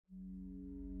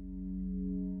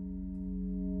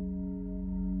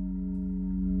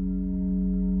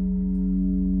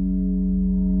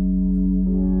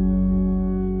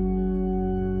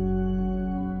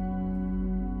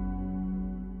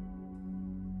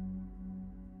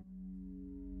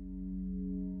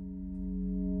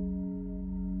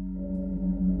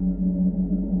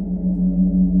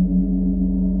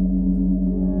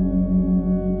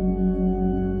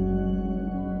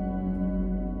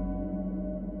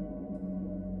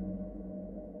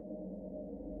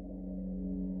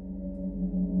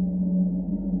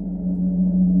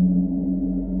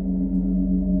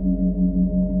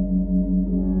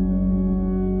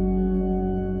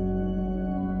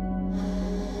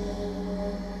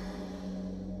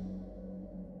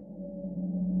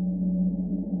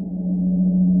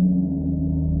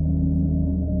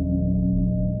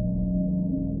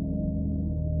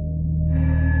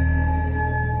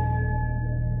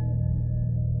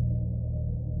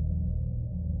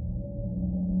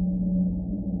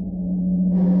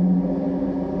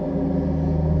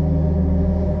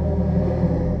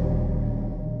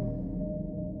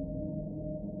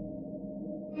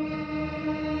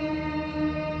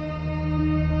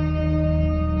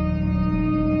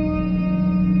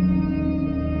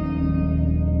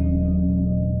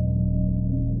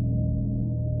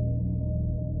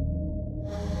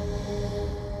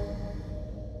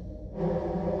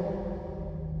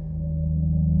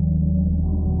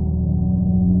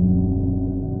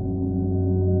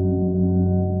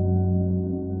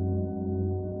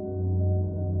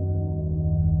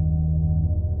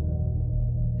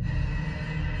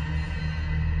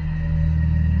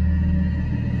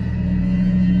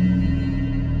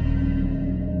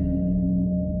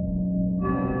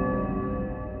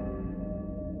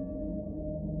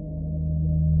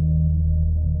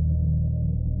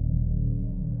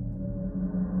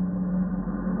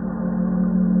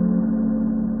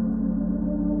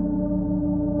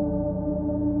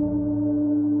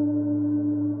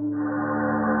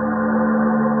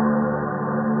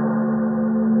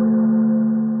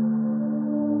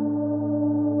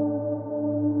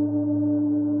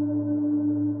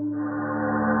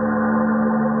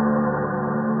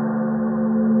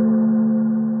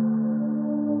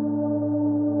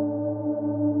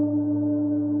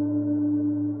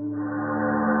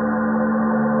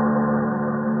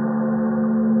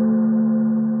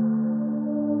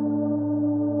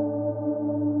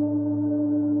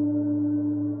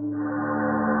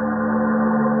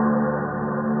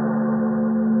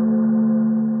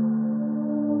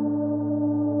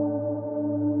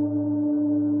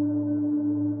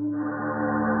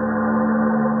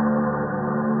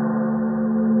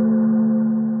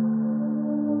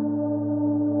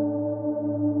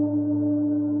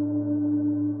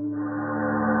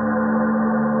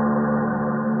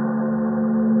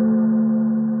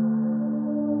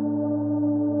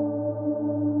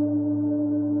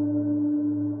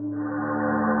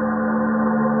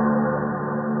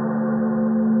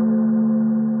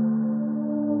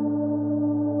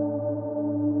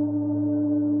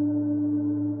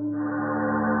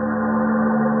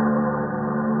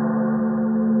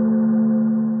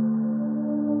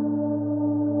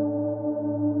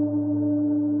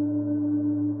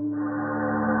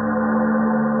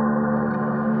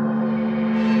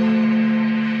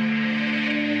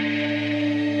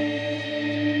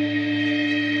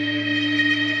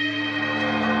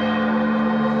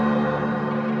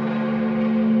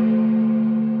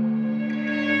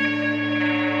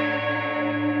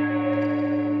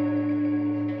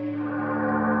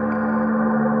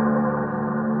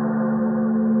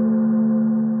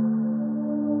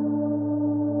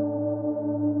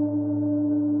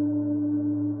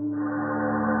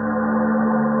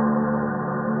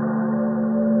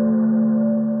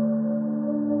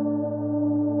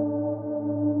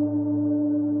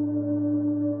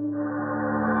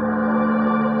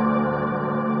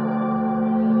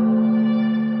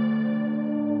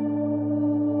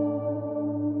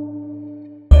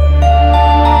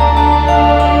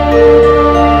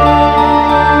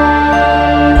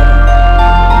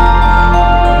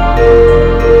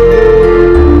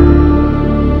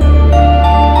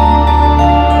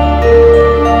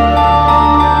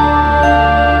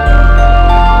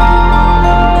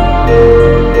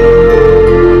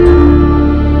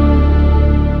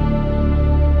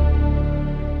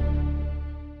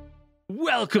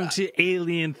Welcome to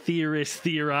Alien Theorists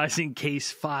Theorizing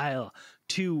Case File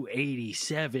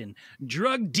 287,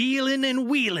 Drug Dealing and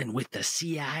Wheeling with the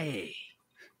CIA.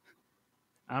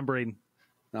 I'm Braden.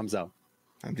 I'm Zal.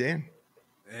 I'm Dan.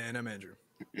 And I'm Andrew.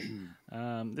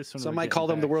 This one Some might call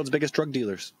them the world's biggest drug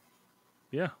dealers.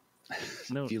 Yeah.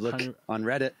 No, if you look on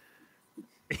Reddit.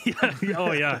 Yeah.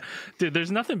 Oh yeah, dude.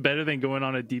 There's nothing better than going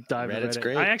on a deep dive. Reddit's Reddit.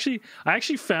 great. I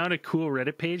actually found a cool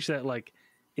Reddit page that like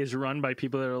is run by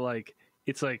people that are like,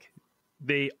 it's like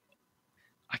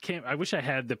I wish I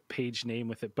had the page name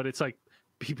with it, but it's like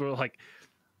people are like,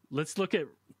 let's look at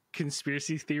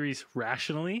conspiracy theories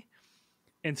rationally.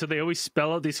 And so they always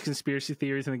spell out these conspiracy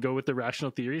theories and then go with the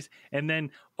rational theories. And then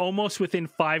almost within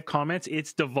 5 comments,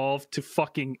 it's devolved to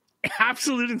fucking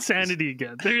absolute insanity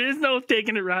again. There is no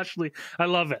taking it rationally. I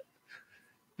love it.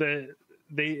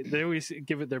 They always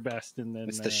give it their best. And then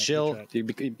it's the shill. You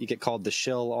get called the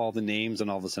shill, all the names, and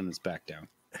all of a sudden it's back down.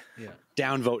 Yeah.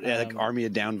 Downvote, like army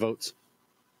of downvotes.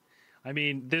 I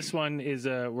mean, this one is,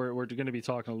 we're going to be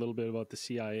talking a little bit about the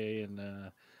CIA and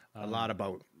a lot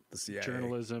about the CIA.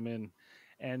 Journalism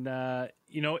and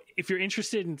you know, if you're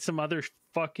interested in some other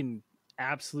fucking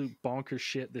absolute bonkers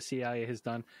shit the CIA has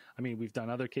done, I mean, we've done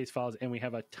other case files and we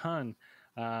have a ton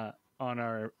on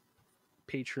our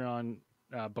Patreon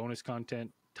bonus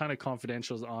content, ton of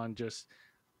confidentials on just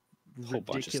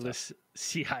ridiculous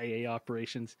CIA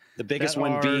operations. The biggest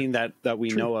one being that we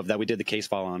know of that we did the case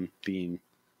file on being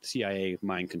CIA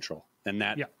mind control, and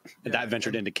that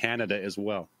ventured into Canada as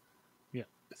well. Yeah,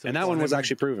 so and that one was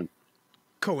actually proven.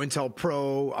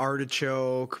 COINTELPRO,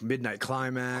 Artichoke, Midnight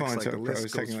Climax. COINTELPRO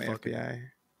is technically FBI.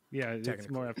 Yeah, it's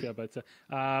more FBI, but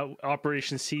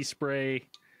Operation Sea Spray,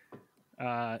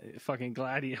 fucking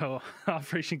Gladio,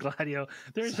 Operation Gladio.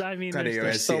 There's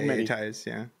so many ties.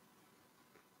 Yeah,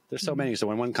 there's so many. So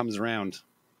when one comes around,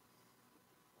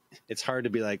 it's hard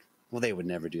to be like, well, they would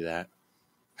never do that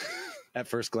at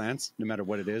first glance, no matter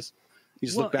what it is. You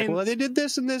just look back. Well, they did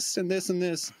this and this and this and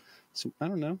this. So I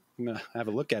don't know. I'm gonna have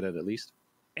a look at it at least.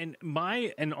 And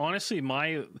honestly,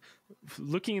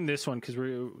 looking in this one, because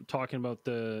we're talking about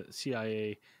the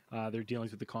CIA, their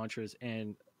dealings with the Contras,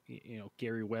 and you know,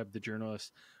 Gary Webb, the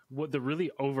journalist. What the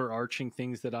really overarching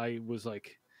things that I was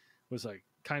like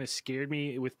kind of scared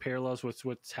me with parallels with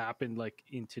what's happened like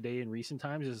in today in recent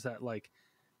times is that like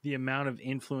the amount of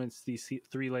influence these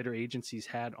 3-letter agencies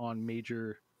had on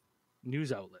major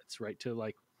news outlets, right? To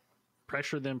like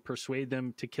pressure them, persuade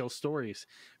them to kill stories,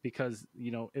 because you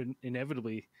know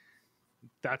inevitably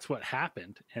that's what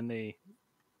happened, and they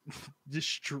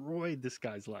destroyed this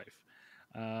guy's life.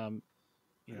 I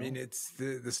mean, it's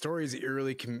the story is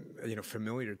eerily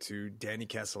familiar to Danny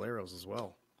Caseleros as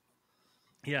well.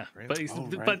 Yeah, right?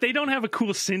 But they don't have a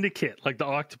cool syndicate like the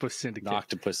Octopus Syndicate. The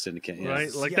Octopus Syndicate, yes.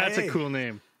 Right? Like CIA. That's a cool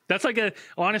name. That's like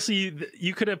honestly,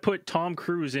 you could have put Tom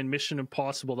Cruise in Mission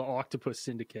Impossible, the Octopus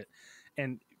Syndicate,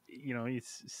 and you know, he'd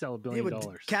sell $1 billion.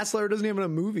 Casler doesn't even have a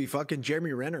movie. Fucking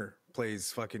Jeremy Renner plays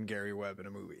fucking Gary Webb in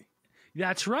a movie.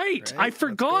 That's right. I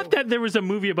forgot that there was a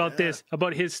movie about this,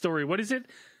 about his story. What is it?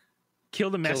 Kill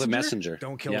the Messenger? Kill the Messenger.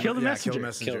 Don't kill Kill the Messenger. Kill the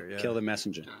Messenger. Kill the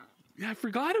Messenger. Yeah, I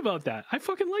forgot about that. I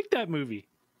fucking like that movie.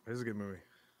 It is a good movie.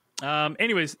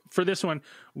 Anyways, for this one,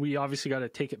 we obviously got to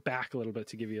take it back a little bit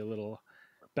to give you a little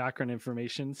background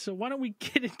information. So why don't we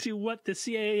get into what the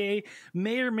CIA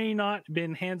may or may not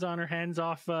been hands-on or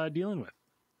hands-off dealing with?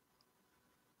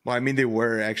 Well, I mean, they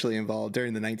were actually involved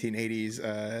during the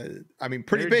 1980s. I mean,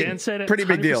 pretty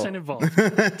big deal. Involved.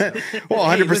 Well,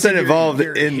 100% involved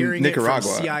in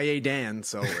Nicaragua. CIA Dan,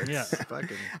 so it's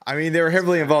fucking. I mean, they were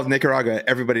heavily involved in Nicaragua.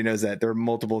 Everybody knows that. There are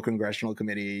multiple congressional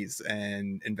committees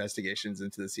and investigations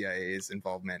into the CIA's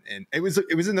involvement, and it was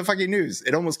in the fucking news.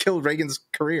 It almost killed Reagan's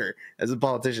career as a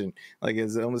politician. Like,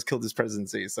 it almost killed his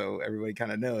presidency. So everybody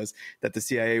kind of knows that the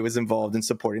CIA was involved in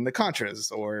supporting the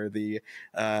Contras or the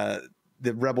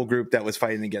rebel group that was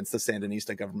fighting against the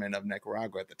Sandinista government of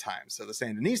Nicaragua at the time. So the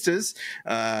Sandinistas,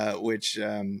 which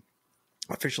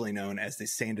officially known as the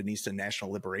Sandinista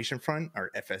National Liberation Front, or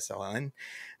FSLN,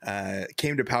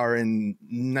 came to power in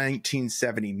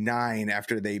 1979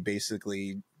 after they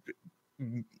basically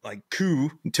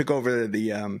took over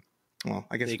the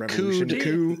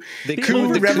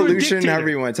revolution, however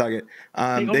you want to talk it.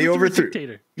 They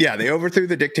overthrew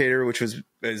the dictator, which was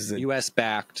the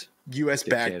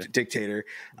U.S.-backed dictator.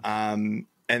 And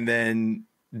then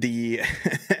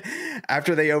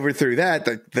after they overthrew that,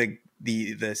 the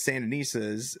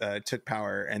Sandinistas took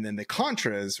power, and then the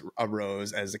Contras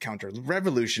arose as a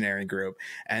counter-revolutionary group,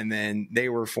 and then they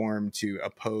were formed to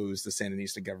oppose the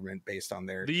Sandinista government based on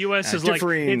their the U.S. is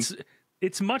differing...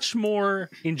 it's much more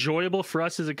enjoyable for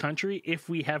us as a country if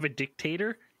we have a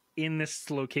dictator in this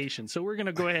location. So we're going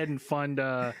to go ahead and fund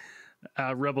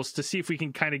rebels to see if we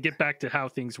can kind of get back to how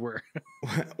things were.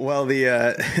 Well, the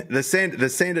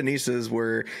Sandinistas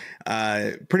were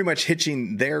pretty much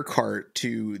hitching their cart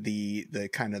to the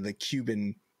kind of the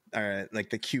Cuban, like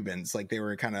the Cubans, like they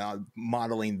were kind of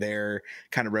modeling their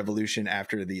kind of revolution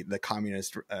after the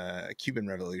communist Cuban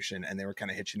revolution, and they were kind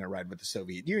of hitching a ride with the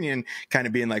Soviet Union, kind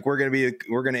of being like, we're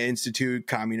going to institute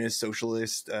communist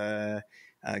socialist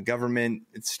government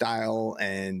style,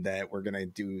 and that we're going to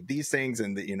do these things,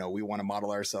 and that, you know, we want to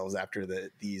model ourselves after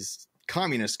these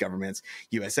communist governments.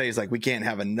 USA is like, we can't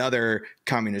have another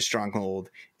communist stronghold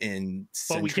in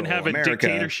Central America. But we can have America. A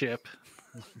dictatorship.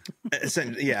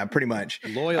 Yeah, pretty much.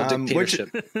 Loyal dictatorship.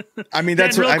 I mean,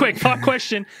 that's real quick pop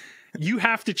question. You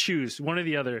have to choose one or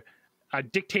the other: a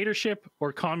dictatorship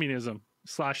or communism /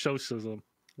 socialism.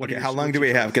 Okay, how long do we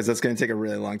have? Because that's going to take a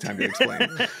really long time to explain.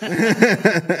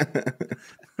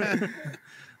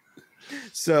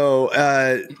 So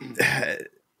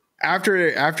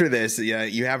after this,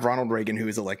 you have Ronald Reagan, who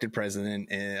is elected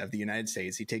president of the United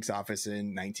States. He takes office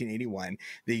in 1981.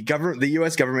 The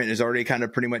U.S. government is already kind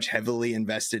of pretty much heavily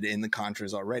invested in the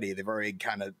Contras already. They've already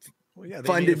kind of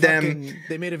funded them.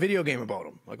 They made a video game about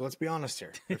them. Like, let's be honest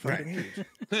here. They're fucking huge.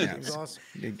 Yeah, it's awesome.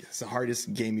 It's the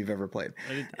hardest game you've ever played.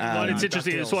 It's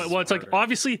interesting. It's like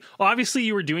obviously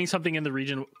you were doing something in the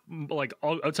region, like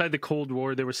outside the Cold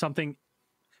War. There was something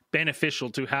beneficial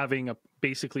to having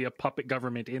basically a puppet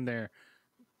government in there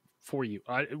for you.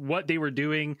 What they were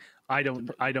doing, I don't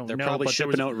know. They're probably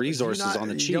shipping out resources on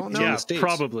the cheap. Yeah,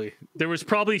 probably. There was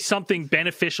probably something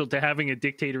beneficial to having a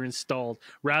dictator installed,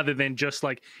 rather than just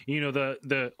like, you know,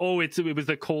 it was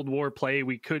the Cold War play.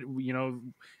 We could, you know,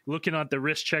 looking at the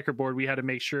risk checkerboard, we had to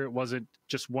make sure it wasn't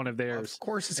just one of theirs. Of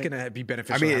course, it's going to be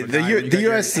beneficial. I mean, the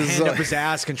U.S. is hand up his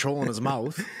ass, controlling his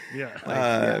mouth.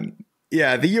 Yeah.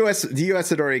 Yeah, the U.S.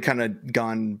 had already kind of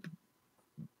gone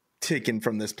taken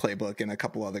from this playbook in a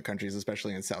couple other countries,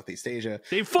 especially in Southeast Asia.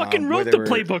 They fucking wrote the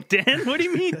playbook, Dan. What do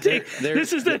you mean?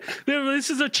 This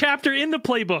is a chapter in the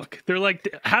playbook. They're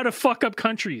like, how to fuck up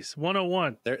countries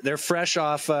 101. They're fresh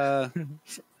off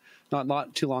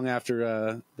not too long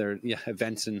after their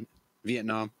events in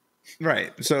Vietnam.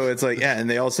 Right. So it's like, yeah, and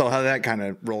they all saw how that kind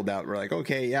of rolled out. We're like,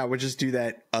 okay, yeah, we'll just do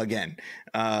that again.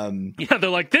 They're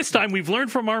like, this time we've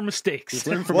learned from our mistakes.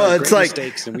 They learned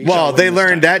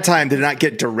that time to not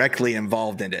get directly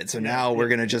involved in it. So now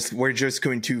we're just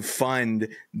going to fund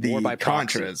the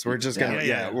Contras. We're just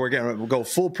gonna we're gonna go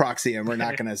full proxy, and we're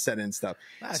not gonna set in stuff.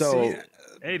 So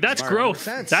hey, that's growth.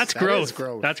 That's growth.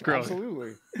 That's growth.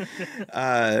 Absolutely.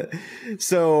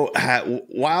 So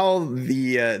while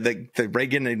the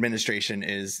Reagan administration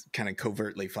is kind of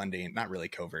covertly funding, not really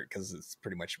covert because it's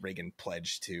pretty much Reagan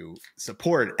pledged to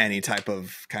support any type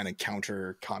of kind of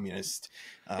counter communist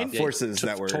forces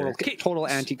that were total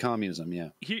anti-communism. Yeah.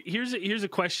 Here's a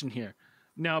question here.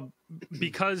 Now,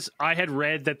 because I had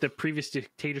read that the previous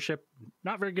dictatorship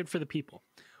not very good for the people.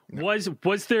 No.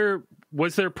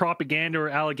 Was there propaganda or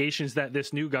allegations that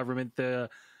this new government, the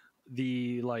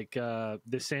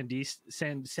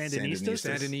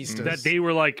Sandinistas, that they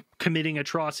were like committing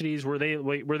atrocities? Were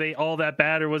they all that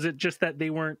bad, or was it just that they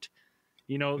weren't?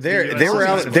 You know, there were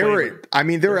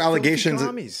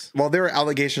allegations. Well, there were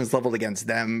allegations leveled against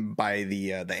them by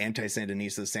the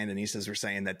anti-Sandinistas. Sandinistas were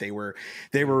saying that they were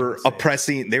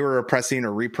oppressing or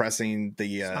repressing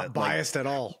the not biased at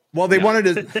all. Well, they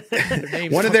wanted to.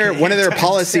 one of their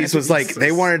policies was like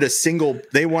they wanted a single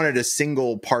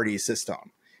party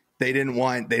system. They didn't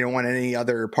want any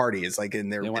other parties like in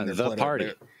their. They want the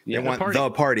party. They want the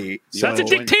party. So that's a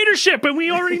dictatorship, and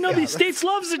we already know the States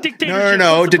loves a dictatorship.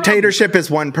 No. Dictatorship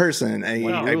is one person.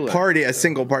 A party, a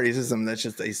single party system. That's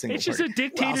just a single. It's just party. A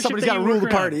dictatorship. Well, somebody's got to rule the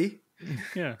party.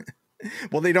 Yeah.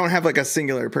 Well, they don't have like a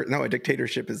singular person. No, a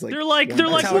dictatorship is like. They're like,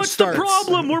 what's the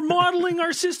problem? We're modeling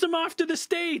our system after the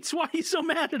States. Why are you so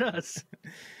mad at us?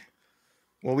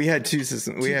 Well, we had two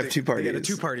systems. We have two parties. We had a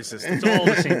two-party system. It's all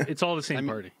the same. It's all the same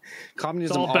party.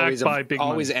 Communism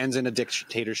always ends in a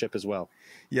dictatorship as well.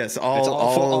 Yes,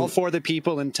 all for the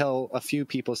people until a few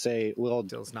people say, "We'll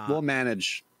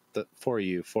manage for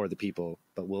the people,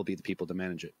 but we'll be the people to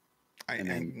manage it."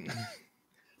 Then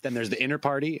there's the inner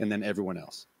party, and then everyone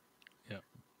else. Yeah.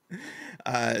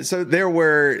 So there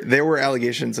were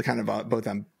allegations, kind of both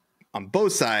on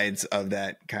both sides of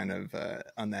that kind of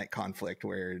on that conflict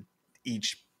where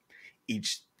each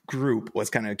group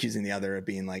was kind of accusing the other of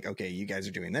being like, okay, you guys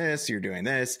are doing this, you're doing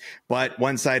this, but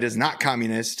one side is not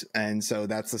communist, and so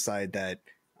that's the side that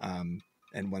and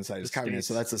one side is communist,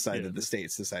 so that's the side that the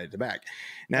states decided to back.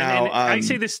 Now, I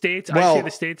say the states.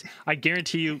 I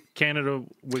guarantee you, Canada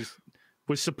was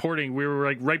was supporting. We were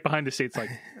like right behind the states. Like,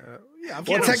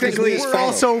 well, technically, we're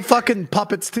also fucking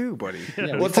puppets too, buddy.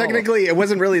 Yeah, well, technically, it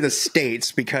wasn't really the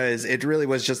states because it really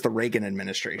was just the Reagan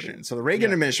administration. So the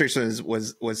Reagan administration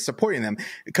was supporting them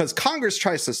because Congress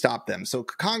tries to stop them. So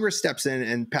Congress steps in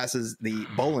and passes the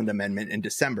Boland Amendment in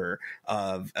December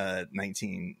of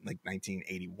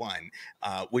 1981,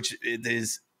 which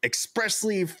is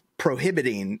expressly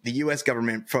prohibiting the U.S.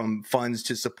 government from funds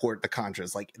to support the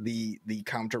Contras, like the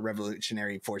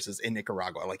counter-revolutionary forces in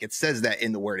Nicaragua. Like it says that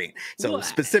in the wording. So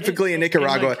specifically in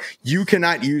Nicaragua, you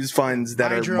cannot use funds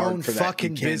that are marked for that.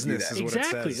 Fucking business is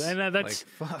exactly, what it says. and that's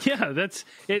that's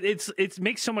it. It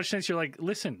makes so much sense. You're like,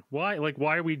 listen, why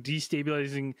are we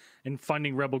destabilizing and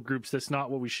funding rebel groups? That's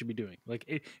not what we should be doing.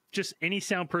 Like, just any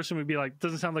sound person would be like,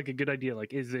 doesn't sound like a good idea.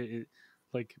 Like, is it?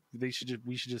 Like we should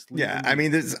just leave yeah. I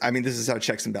mean, this is how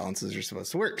checks and balances are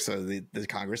supposed to work. So the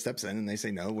Congress steps in and they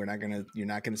say, no, you're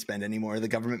not gonna spend any more of the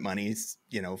government monies,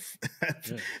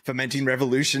 fomenting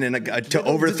revolution and to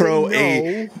overthrow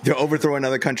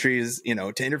another country's,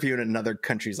 to interfere in another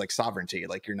country's like sovereignty.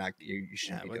 Like you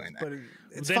shouldn't be doing that. But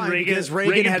it's then fine Reagan, because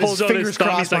Reagan had his fingers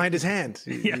crossed behind his hand.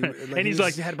 And he's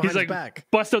like,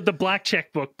 bust out the black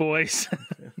checkbook, boys.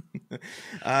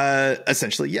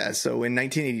 Essentially, yes. So in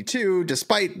 1982,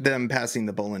 despite them passing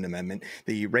the Boland Amendment,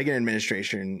 the Reagan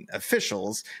administration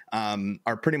officials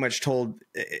are pretty much told.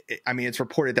 I mean, it's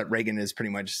reported that Reagan is pretty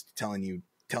much telling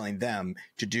them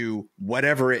to do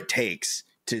whatever it takes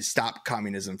to stop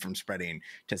communism from spreading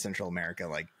to Central America.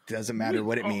 Like, doesn't matter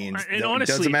what it means.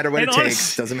 Doesn't matter what it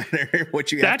takes. Doesn't matter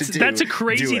what you have to do. That's a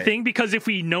crazy thing because if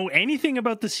we know anything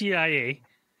about the CIA,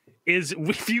 is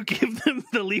if you give them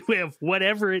the leeway of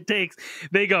whatever it takes,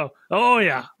 they go, oh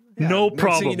yeah, no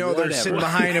problem. They're sitting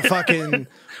behind a fucking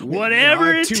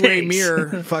whatever it two-way takes.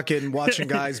 mirror, fucking watching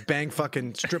guys bang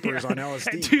fucking strippers on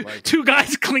LSD. Two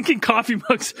guys clinking coffee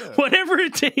mugs, whatever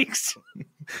it takes.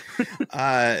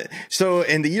 So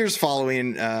in the years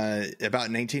following, about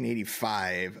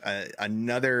 1985,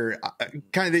 another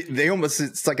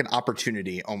it's like an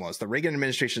opportunity almost. The Reagan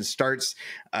administration starts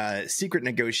secret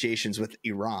negotiations with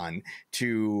Iran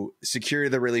to secure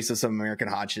the release of some American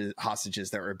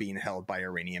hostages that were being held by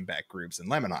Iranian-backed groups in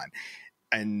Lebanon.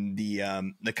 And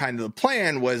the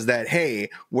plan was that, hey,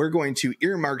 we're going to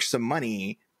earmark some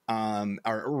money,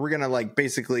 or we're going to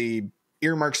basically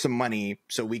earmark some money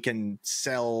so we can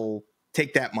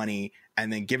take that money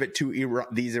and then give it to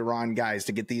these Iran guys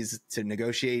to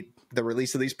negotiate the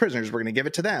release of these prisoners. We're going to give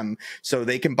it to them so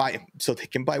they can buy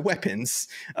weapons.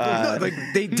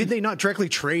 Did they not directly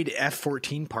trade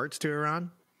F-14 parts to Iran?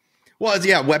 Well,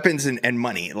 yeah, weapons and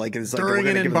money. Like it's like during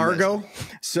an embargo.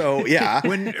 So yeah,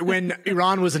 when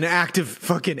Iran was an active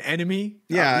fucking enemy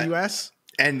of the U.S.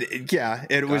 And yeah,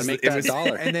 it was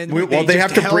dollar. And then they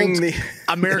have to bring the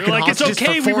American it's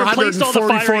okay. We replaced all the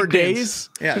 444 days.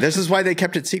 Yeah, this is why they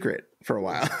kept it secret for a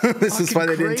while. This is why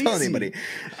they didn't tell anybody.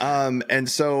 And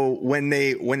so when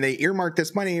they earmarked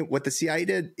this money, what the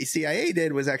CIA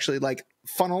did was actually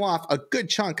funnel off a good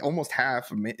chunk, almost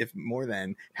half, if more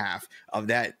than half of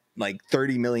that,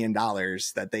 $30 million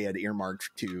that they had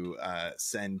earmarked to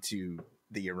send to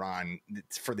the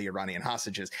Iranian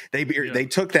hostages. They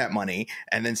took that money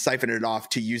and then siphoned it off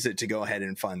to use it to go ahead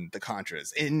and fund the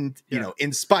Contras in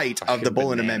spite of the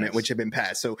Boland Amendment, which had been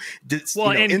passed. So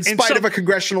in spite of a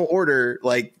congressional order,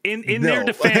 in their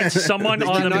defense, someone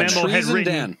on the memo had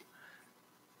written. Dan.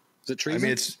 Is it treason? I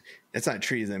mean, it's not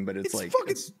treason, but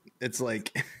it's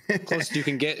like close you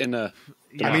can get in a.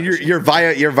 I mean, you're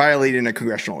violating a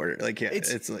congressional order.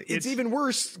 It's even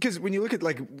worse because when you look at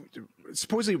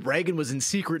supposedly Reagan was in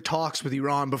secret talks with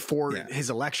Iran before his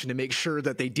election to make sure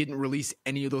that they didn't release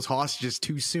any of those hostages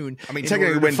too soon. I mean,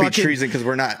 technically it wouldn't be treason because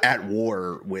we're not at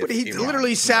war with. But he's Iran.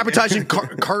 literally sabotaging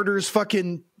Carter's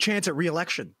fucking chance at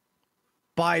re-election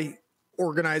by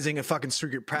organizing a fucking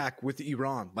secret pact with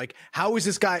Iran. How did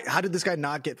this guy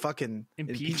not get fucking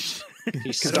impeached?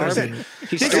 He starved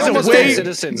almost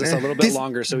citizens. It's a little bit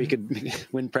longer so he could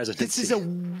win presidency. This is a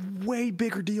way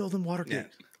bigger deal than Watergate.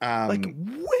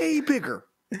 Way bigger.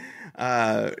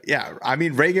 I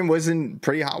mean, Reagan was in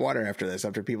pretty hot water after this,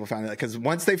 after people found out, because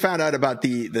once they found out about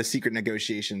the secret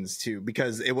negotiations too,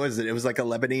 because it was like a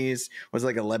Lebanese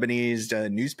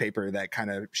newspaper that kind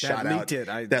of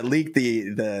that leaked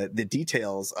the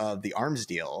details of the arms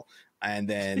deal. And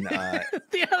then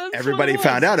everybody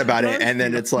found out about it. And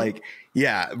then it's the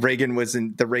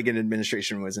Reagan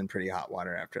administration was in pretty hot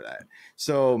water after that.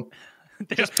 So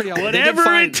Just pretty. Whatever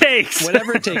it takes.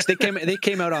 Whatever it takes. They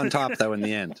came out on top though in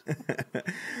the end.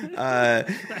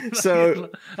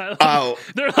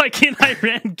 They're like in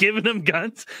Iran giving them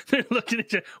guns. They're looking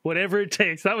at you. Whatever it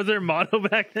takes. That was their motto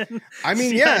back then. I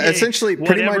mean, CIA, essentially,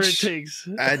 pretty whatever much it takes.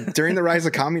 During the rise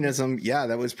of communism. Yeah,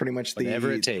 that was pretty much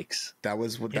Whatever it takes. That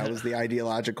was the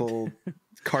ideological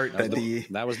cart that the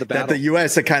battle.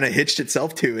 U.S. had kind of hitched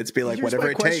itself to. It's be like, Here's whatever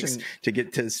my it question.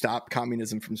 takes to stop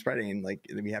communism from spreading. Like,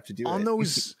 we have to do on it.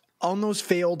 those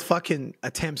failed fucking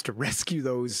attempts to rescue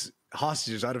those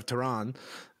hostages out of Tehran.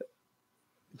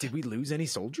 Did we lose any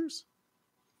soldiers?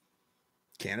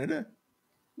 Canada?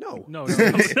 No.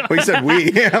 We said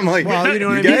we. I'm like, well, you know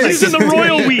what I mean? guys- He's using the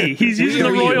royal we. He's using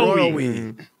the royal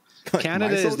we.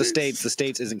 Canada is the soldiers? States. The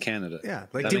States isn't Canada. Yeah,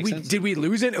 like That makes sense? did we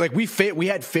lose it? Like we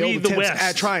had failed the attempts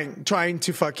West. at trying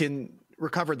to fucking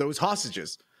recover those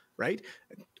hostages, right?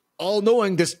 All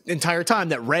knowing this entire time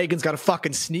that Reagan's got a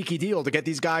fucking sneaky deal to get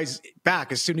these guys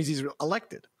back as soon as he's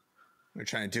elected. We're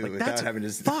trying to do it Like, without that's having to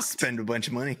fucked. spend a bunch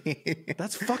of money.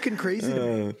 That's fucking crazy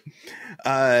to me.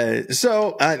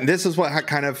 So this is what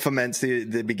kind of foments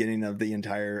the beginning of the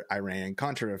entire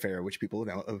Iran-Contra affair, which people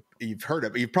know, you've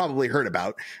probably heard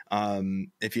about.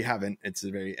 If you haven't, it's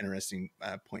a very interesting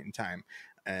point in time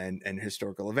and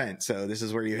historical event. So this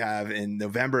is where you have in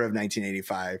November of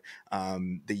 1985,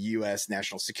 the U.S.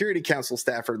 National Security Council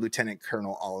staffer, Lieutenant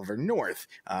Colonel Oliver North,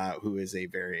 who is a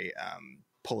very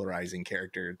polarizing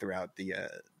character throughout the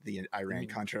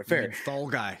Iran-Contra affair. Fall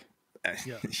guy.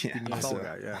 Yeah, Fall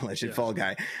guy, yeah. alleged fall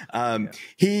guy.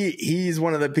 He's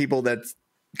one of the people that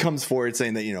comes forward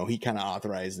saying that, you know, he kind of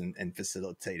authorized and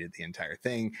facilitated the entire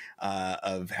thing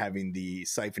of having the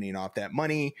siphoning off that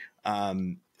money,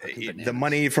 the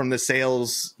money from the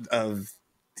sales of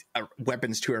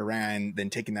weapons to Iran, then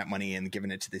taking that money and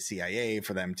giving it to the CIA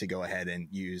for them to go ahead and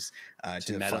use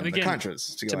to fund the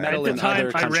Contras. To meddle At in the time,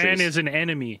 other countries. Iran is an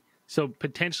enemy, so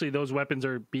potentially those weapons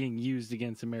are being used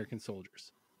against American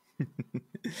soldiers. Well,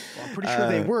 I'm pretty sure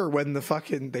they were when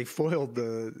they foiled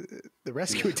the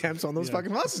rescue attempts on those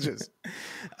fucking hostages.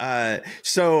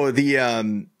 So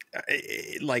the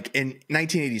like in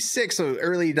 1986, so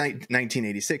early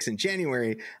 1986 in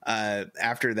January,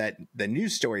 after the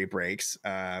news story breaks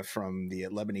from the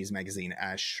Lebanese magazine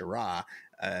Ash Shara,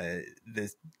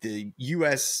 the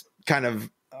U.S. kind of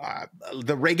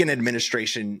the Reagan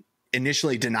administration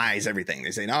initially denies everything.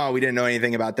 They say, no, we didn't know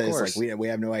anything about this. Like we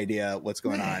have no idea what's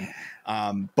going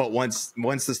on. But once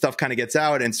the stuff kind of gets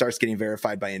out and starts getting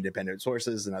verified by independent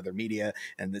sources and other media,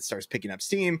 and it starts picking up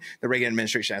steam, the Reagan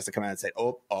administration has to come out and say,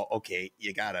 oh okay,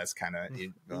 you got us kind of,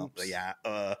 well, yeah.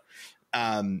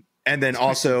 And then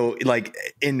also, like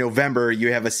in November,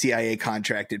 you have a CIA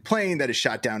contracted plane that is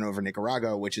shot down over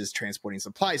Nicaragua, which is transporting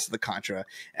supplies to the Contra.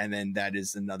 And then that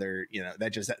is another,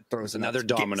 that just throws another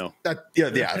domino.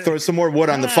 Throws some more wood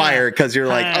on the fire because you're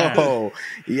like, oh,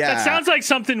 yeah. That sounds like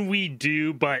something we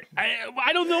do, but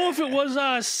I don't know if it was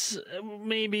us.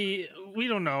 Maybe we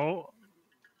don't know.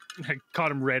 I caught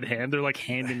him red hand. They're like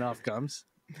handing off gums.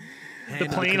 The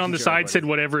plane on the side said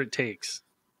whatever it takes.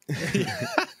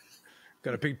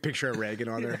 Got a big picture of Reagan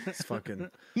on there. It's fucking.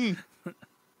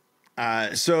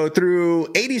 So through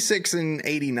 86 and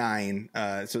 89,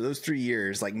 so those 3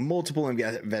 years, like multiple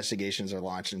investigations are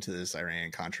launched into this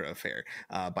Iran-Contra affair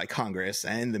by Congress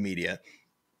and the media.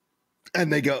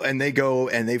 And they go and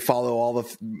they follow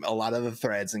a lot of the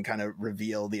threads and kind of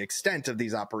reveal the extent of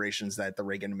these operations that the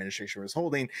Reagan administration was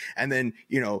holding. And then,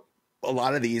 a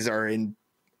lot of these are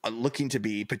looking to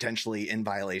be potentially in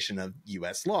violation of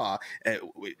U.S. law,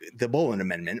 the Boland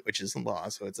Amendment, which is the law.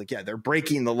 So it's like, yeah, they're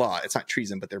breaking the law. It's not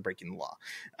treason, but they're breaking the law.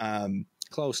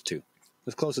 Close to.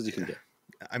 As close as you can get.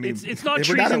 I mean, it's not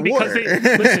we're not treason at because war.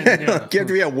 they listen. Yeah. You have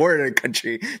to be at war in a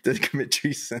country to commit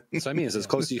treason. So I mean, it's as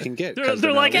close as you can get.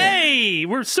 They're like, hey,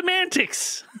 we're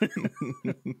semantics.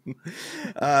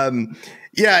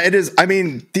 Yeah, it is. I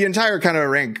mean, the entire kind of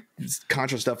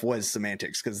Iran-Contra stuff was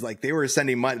semantics because, like, they were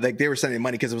sending money. Like, they were sending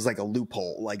money because it was like a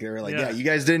loophole. Like, they were like, yeah, you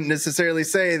guys didn't necessarily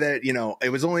say that. It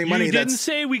was only money. You didn't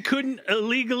say we couldn't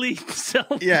illegally sell.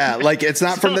 Yeah, like it's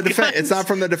not from the defense. guns. It's not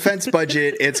from the defense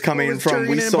budget. It's coming from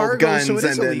we sold guns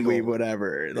and then we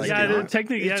whatever. Like,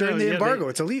 technically, during the embargo,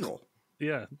 it's illegal.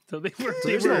 Yeah, so they were.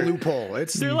 There's no loophole.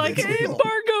 They're like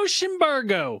embargo,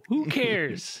 shimbargo. Who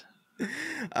cares?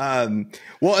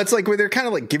 Well, it's like they're kind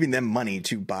of like giving them money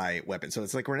to buy weapons. So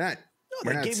it's like we're not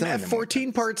gave them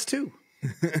F-14 parts too.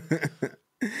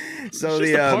 So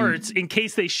the parts in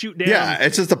case they shoot down. Yeah,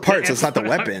 it's just the parts. It's not the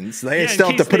weapons. They still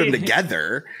have to put them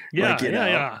together.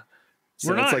 Yeah, So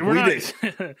we're not. it's like We're we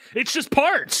not. did. It's just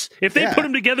parts. If they Yeah. put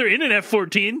them together in an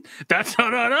F-14, that's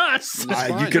not on us.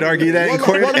 You could argue that in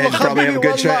court and probably have a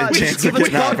good chance of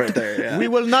getting off right there. Yeah. We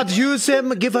will not use him.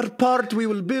 Give our part. We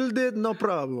will build it. No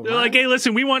problem. They're like, hey,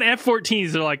 listen, we want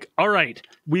F-14s. They're like, all right,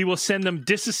 we will send them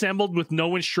disassembled with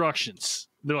no instructions.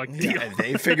 They're like, deal. If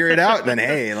they figure it out, then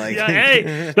hey, like, Yeah,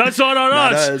 hey, that's not on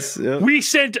not us. us. Yep. We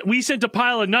sent a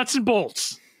pile of nuts and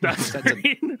bolts. That's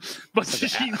bunch of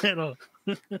sheet metal.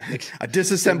 A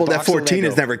disassembled Box of F-14 has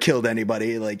Lego. never killed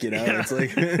anybody. Like, you know, Yeah. it's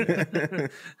like,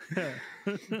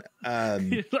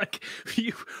 Like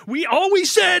we all we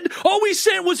sent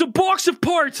was a box of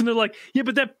parts, and they're like, yeah,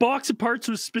 but that box of parts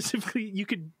was specifically you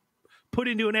could put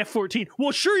into an F-14.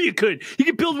 Well, sure you could. You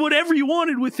could build whatever you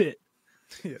wanted with it.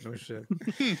 Yeah, no shit.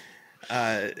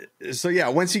 so yeah,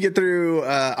 once you get through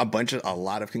a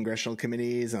lot of congressional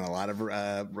committees and a lot of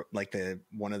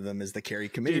one of them is the Kerry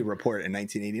Committee report in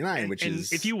 1989, which And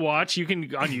is if you watch, you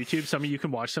can on YouTube. You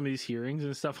can watch some of these hearings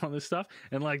and stuff on this stuff,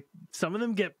 and like some of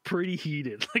them get pretty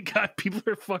heated. Like God, people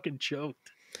are fucking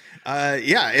choked.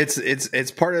 yeah,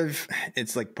 it's part of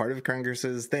part of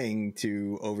Congress's thing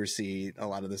to oversee a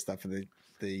lot of the stuff for the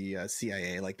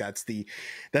CIA. Like that's the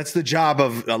job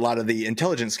of a lot of the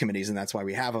intelligence committees, and that's why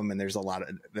we have them. And there's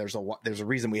a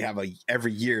reason we have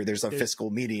every year there's a fiscal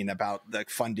meeting about the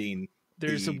funding.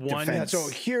 There's the one- defense. So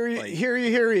hear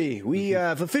ye. We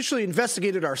have officially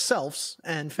investigated ourselves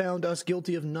and found us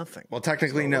guilty of nothing. Well,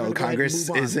 technically, So we're no. gonna go ahead and Congress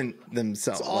move on. isn't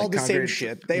themselves. It's all Like, the same Congress-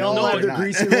 shit. They No, all no, have they're their not.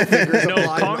 greasy little fingers No,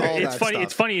 applied and all it's that funny. stuff.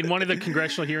 It's funny. In one of the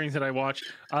congressional hearings that I watched,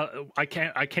 I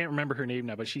can't remember her name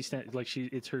now, but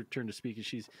it's her turn to speak, and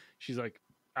she's like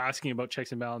asking about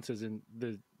checks and balances, and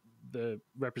the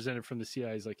representative from the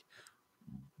CIA is like,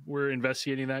 we're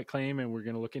investigating that claim and we're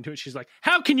going to look into it. She's like,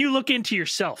 how can you look into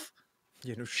yourself?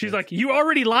 Yeah, no She's shit. like, you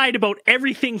already lied about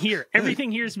everything here.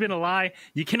 Everything here has been a lie.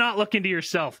 You cannot look into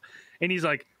yourself. And he's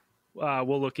like,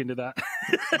 we'll look into that.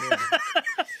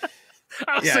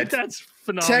 I was Yeah, like, that's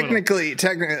phenomenal. Technically,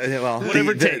 well,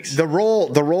 Whatever it takes. the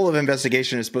role of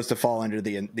investigation is supposed to fall under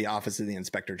the Office of the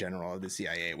Inspector General of the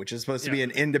CIA, which is supposed to be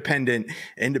an independent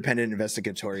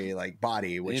investigatory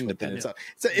body. Which within itself,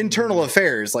 it's internal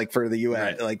affairs, like for the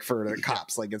U.S., like for the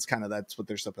cops, like it's kind of that's what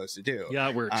they're supposed to do. Yeah,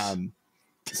 it works.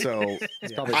 So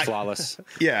It's probably flawless.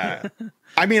 yeah,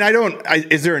 I mean,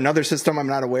 is there another system I'm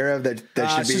not aware of that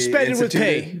should be suspended with instituted?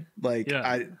 pay. Like,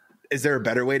 Yeah. is there a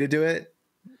better way to do it?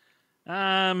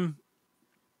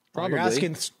 Probably. You're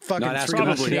asking fucking Not asking three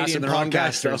probably. Canadian Asking the wrong guy,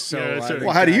 so- podcasters. So Yeah, I it's think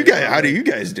Well, how do you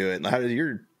guys do it? How do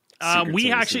your secret We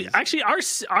services- actually our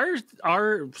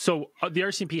so the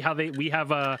RCMP we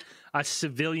have a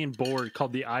civilian board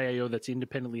called the IAO that's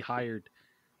independently hired,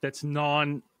 that's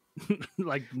non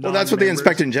Well, that's what the non-members,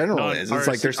 inspector general non- is. It's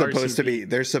like they're supposed to RCMP. be.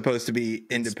 They're supposed to be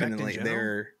independently.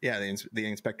 General? The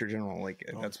inspector general. Like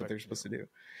that's what they're supposed to do.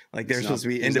 Like they're He's supposed to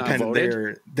be not independent.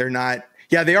 voted? They're not.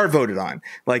 Yeah, they are voted on.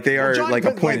 Like they are John- like but,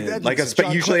 like, appointed. that Like makes sense.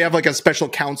 John usually Clay- have like a special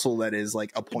council that is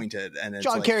like appointed and it's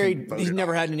John like, Kerry, voted he's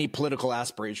never on. had any political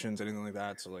aspirations, anything like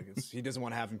that. So he doesn't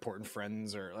want to have important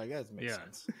friends or that makes Yeah.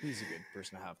 sense. He's a good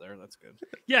person to have there. That's good.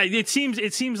 Yeah, it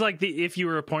seems like if you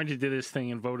were appointed to this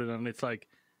thing and voted on it, it's like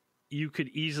you could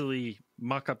easily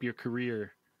muck up your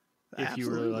career if you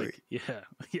were like, yeah,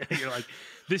 you're like,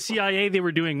 the CIA, they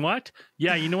were doing what?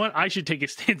 Yeah, you know what? I should take a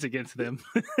stance against them.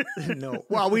 No.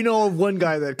 Well, we know of one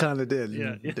guy that kind of did.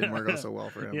 Yeah, It didn't work out so well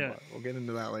for him. Yeah. But we'll get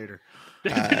into that later.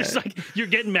 It's like you're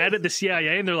getting mad at the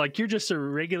CIA, and they're like, you're just a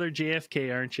regular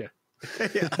JFK, aren't you?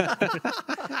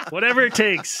 Whatever it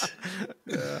takes.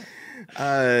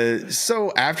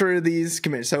 So after these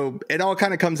commit, so it all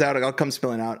kind of comes out. It all comes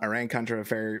spilling out. Iran-Contra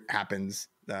affair happens.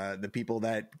 The people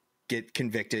that get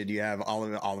convicted, you have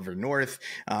Oliver North,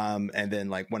 and then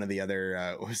like one of the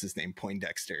other, what was his name,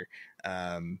 Poindexter.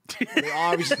 They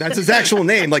obviously, That's his actual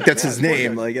name. Like that's his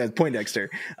name. Poindexter. Like Poindexter.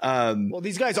 well,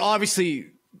 these guys obviously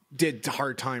did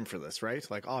hard time for this, right?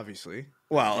 Like obviously.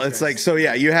 Well, it's like, so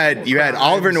yeah, you had crimes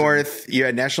Oliver and- North, you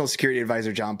had National Security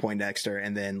Advisor John Poindexter,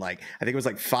 and then like I think it was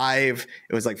like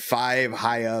five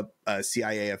high up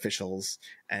CIA officials,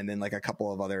 and then like a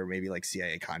couple of other maybe like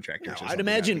CIA contractors. or I'd something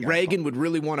imagine that got Reagan would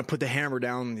really want to put the hammer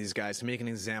down on these guys to make an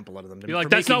example out of them. You're like, for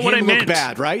that's making not what him I look meant.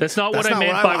 Bad, right? That's not what I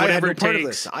meant by I had whatever no it part of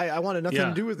takes. this. I wanted nothing Yeah.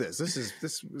 to do with this.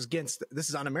 This was against. This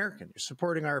is un-American. You're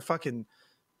supporting our fucking,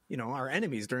 our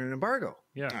enemies during an embargo.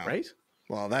 Yeah. Right.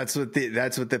 Well, that's what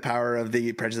the power of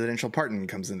the presidential pardon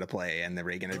comes into play, and the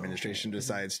Reagan administration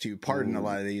decides to pardon a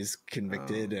lot of these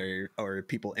convicted or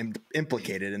people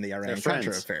implicated in the Iran-Contra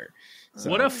friends. affair. So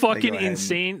What a they fucking go ahead and-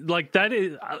 insane, like that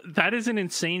is an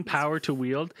insane power to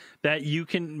wield, that you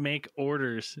can make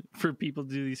orders for people to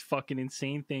do these fucking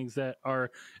insane things that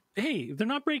are hey, they're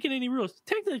not breaking any rules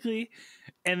technically.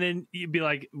 And then you'd be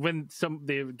like, when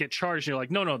they get charged, you're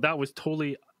like, no, that was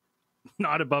totally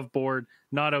not above board,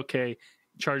 not okay.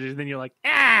 Charges. Then you're like,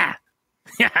 yeah.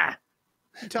 You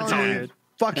telling me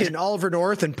fucking Oliver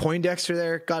North and Poindexter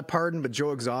there got pardoned, but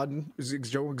Joe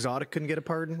Exotic couldn't get a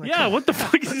pardon? Like, yeah, what the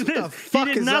fuck is this? Fuck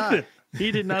he did nothing.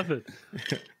 He did nothing.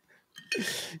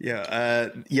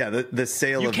 The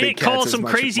sale You of can't big call cats some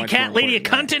is crazy much cat more lady a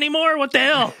important. cunt anymore. What the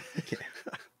hell?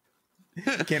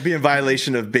 Can't be in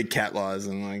violation of big cat laws,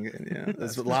 and like, yeah,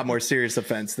 that's a lot more serious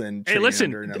offense than Hey, trading listen,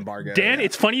 under an embargo. Dan, yeah.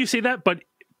 it's funny you say that, but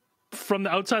from the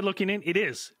outside looking in, it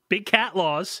is. Big cat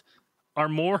laws are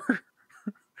more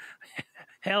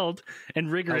held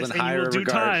and rigorous, Held in and you will higher do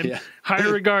regard, time, yeah.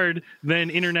 higher regard than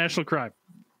international crime.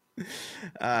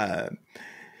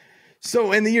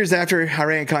 So in the years after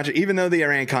Iran-Contra, even though the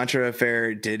Iran-Contra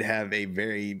affair did have a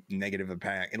very negative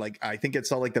impact, like I think it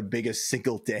saw like the biggest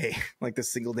single day, like the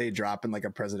single day drop in like a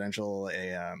presidential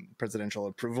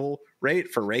approval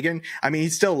rate for Reagan. I mean, he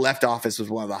still left office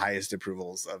with one of the highest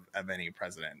approvals of any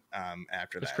president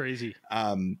after that. That's crazy.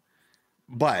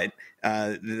 But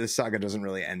the saga doesn't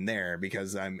really end there,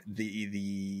 because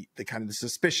the kind of the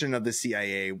suspicion of the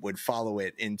CIA would follow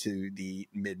it into the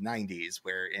mid 90s,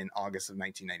 where in August of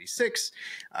 1996,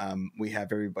 we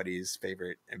have everybody's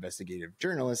favorite investigative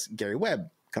journalist, Gary Webb,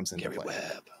 comes into play.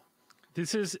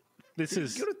 This is.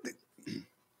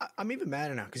 I'm even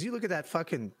madder now because you look at that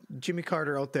fucking Jimmy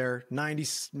Carter out there,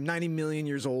 90 million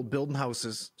years old, building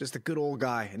houses, just a good old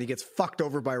guy, and he gets fucked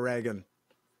over by Reagan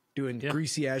doing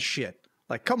greasy ass shit.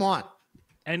 Like, come on.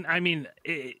 And I mean,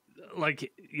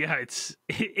 it's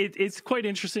quite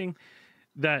interesting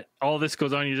that all this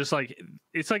goes on. You're just like,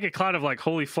 it's like a cloud of like,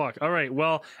 holy fuck. All right,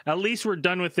 well, at least we're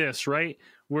done with this, right?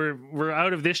 We're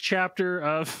out of this chapter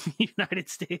of the United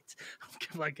States.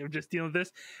 Like, I'm just dealing with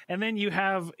this. And then you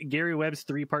have Gary Webb's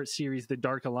 3-part series, The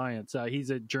Dark Alliance. He's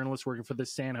a journalist working for the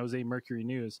San Jose Mercury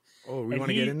News. Oh, we want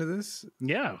to get into this?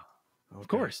 Yeah, of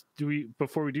course.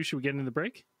 Before we do, should we get into the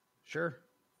break? Sure.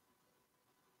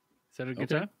 Is that a good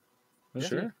time?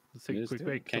 Sure. Let's take a quick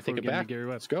break. Can't before take we it get into back. Gary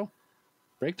Webb. Let's go.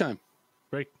 Break time.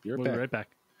 Break. You're We'll back. be right back.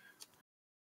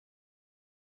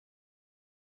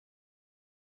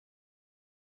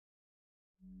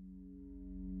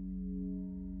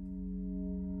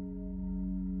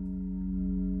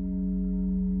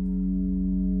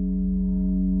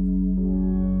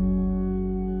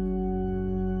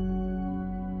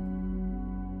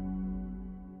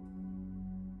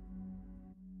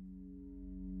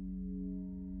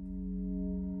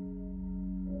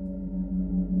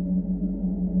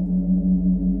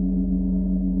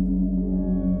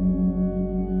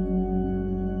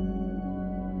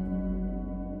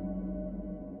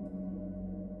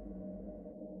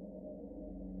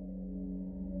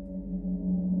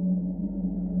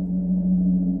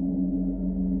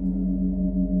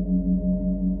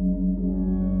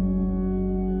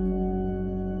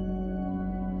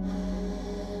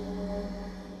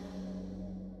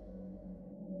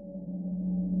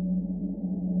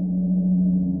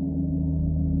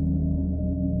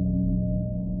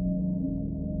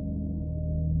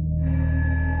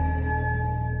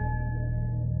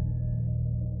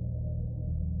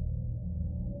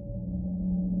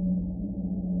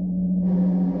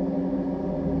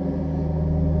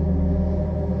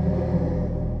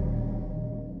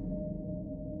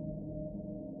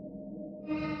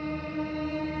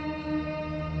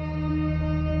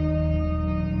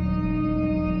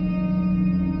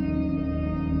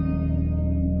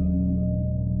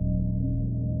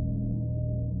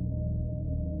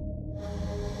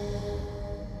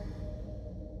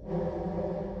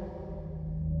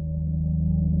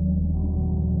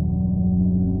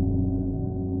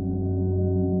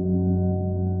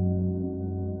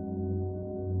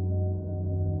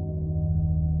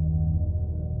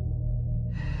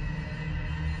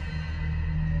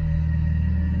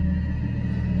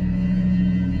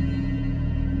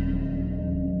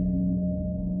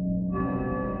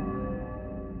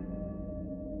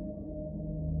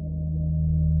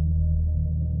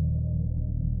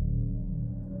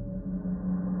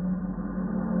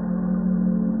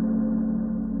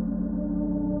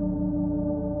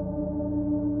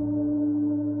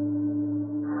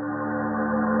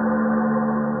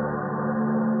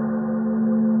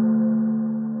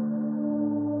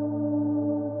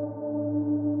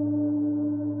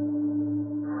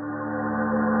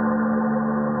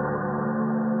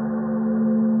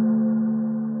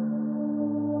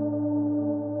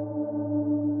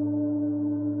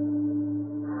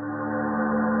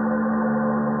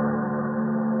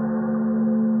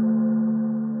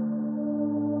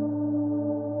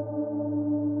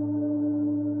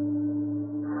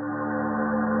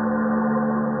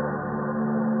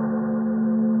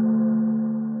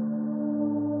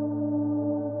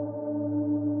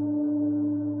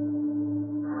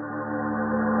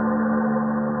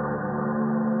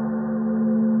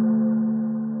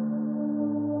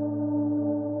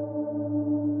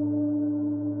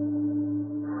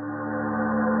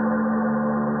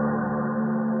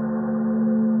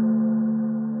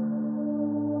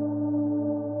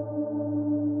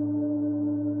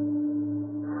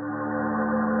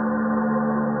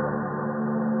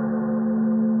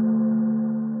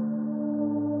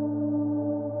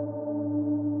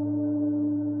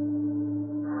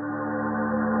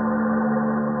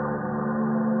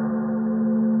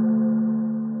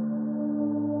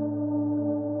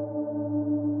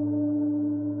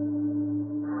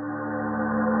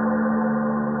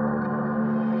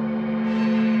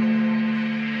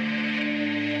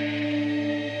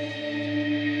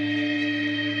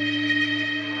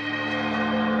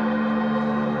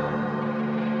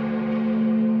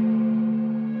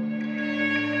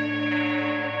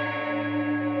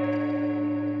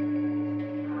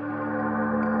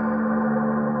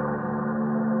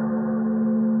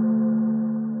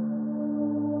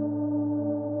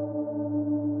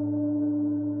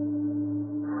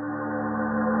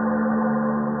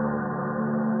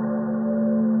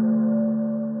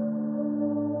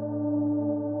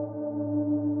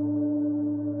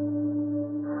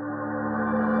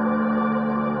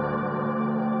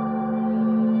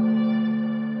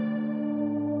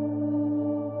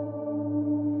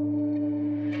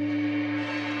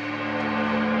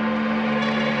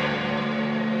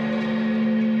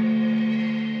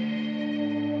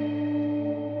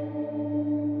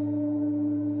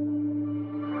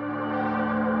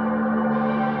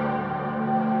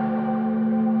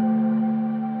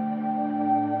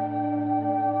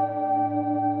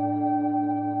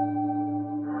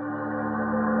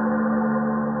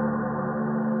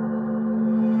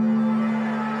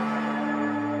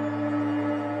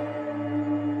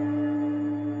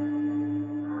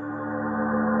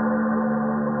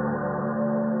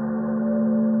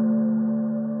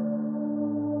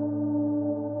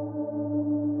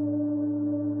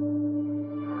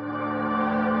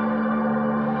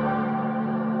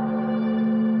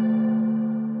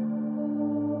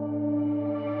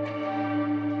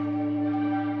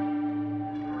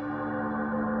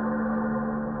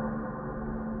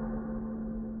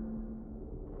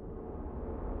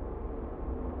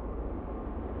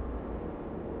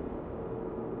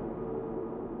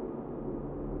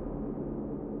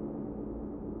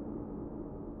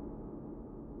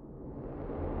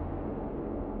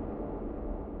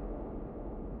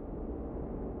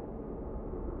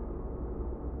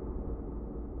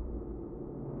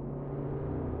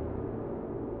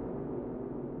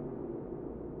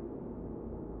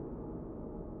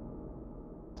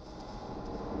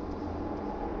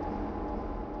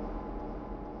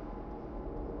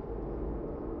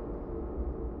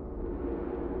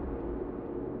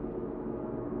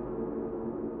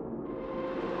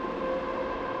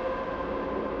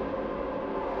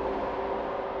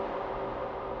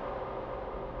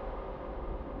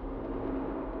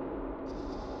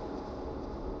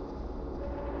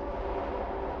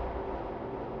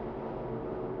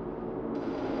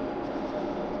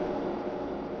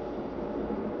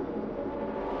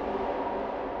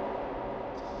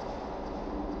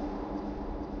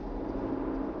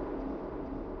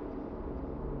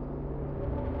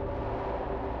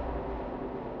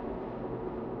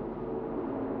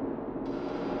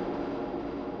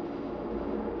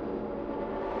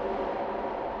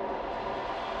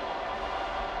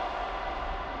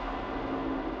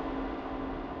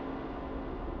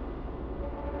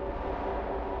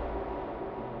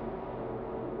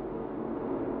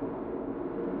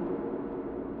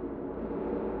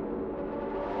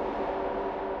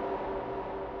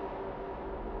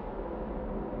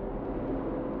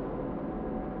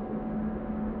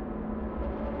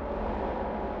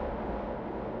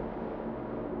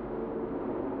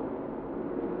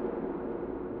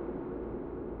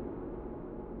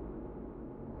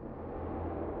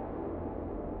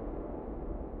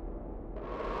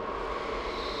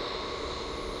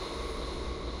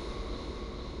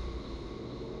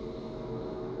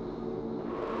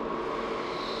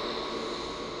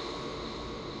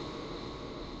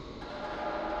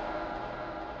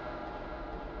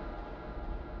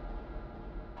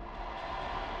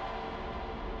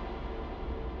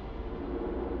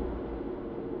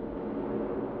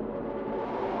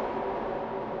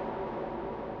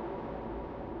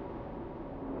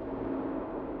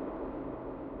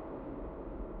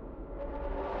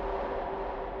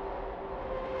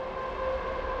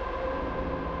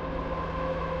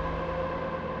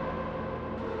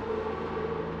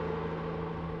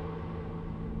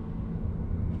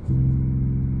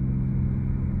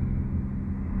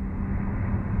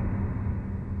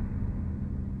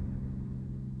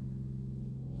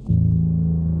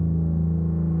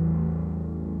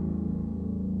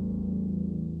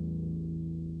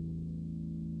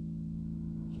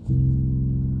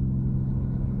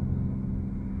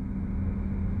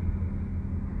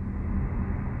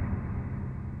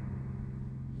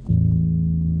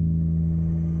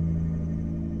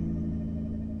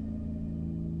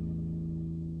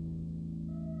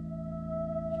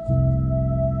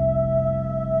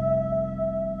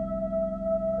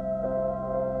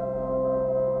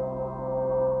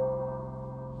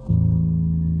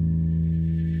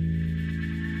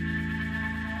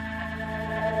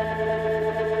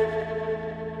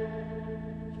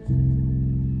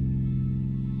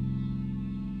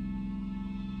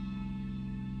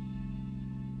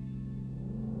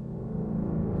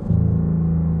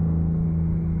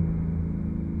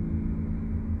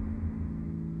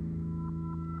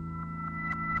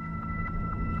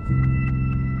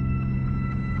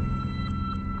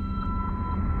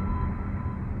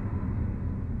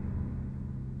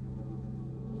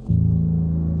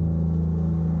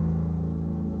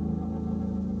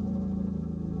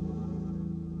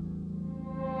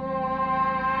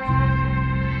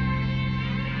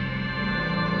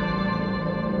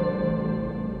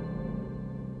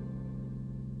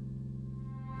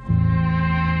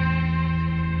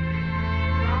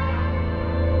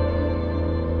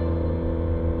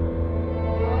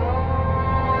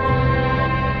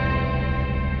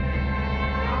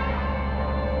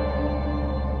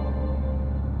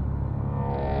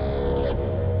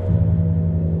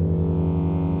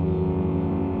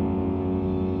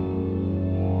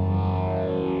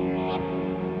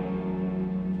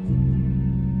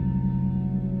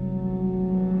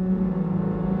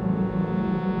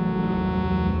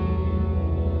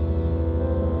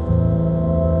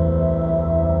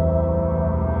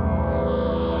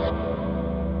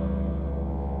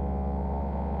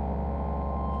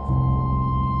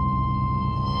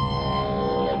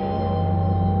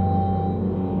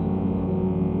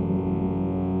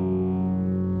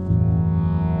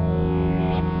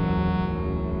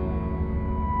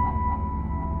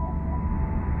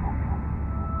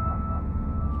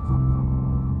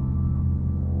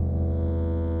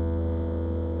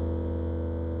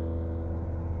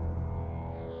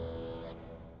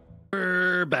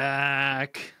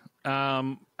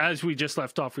 as we just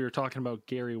left off, we were talking about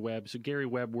Gary Webb. So Gary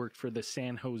Webb worked for the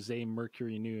San Jose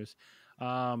Mercury News.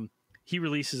 He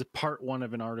releases a part 1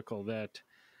 of an article that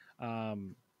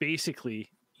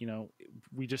basically,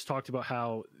 we just talked about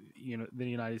how, the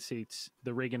United States,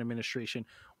 the Reagan administration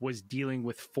was dealing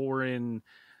with foreign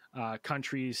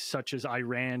countries such as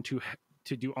Iran to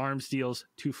do arms deals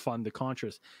to fund the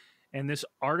Contras. And this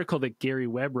article that Gary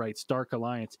Webb writes, Dark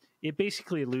Alliance, it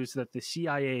basically alludes that the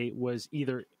CIA was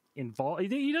either involved.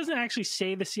 He doesn't actually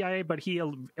say the CIA, but he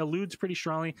alludes pretty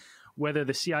strongly whether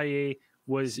the CIA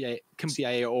was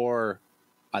CIA or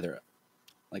either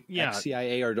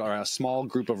CIA or a small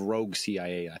group of rogue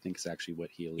CIA. I think is actually what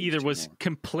he alludes either to was more.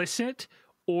 complicit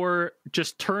or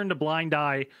just turned a blind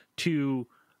eye to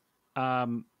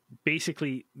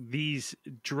basically these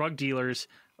drug dealers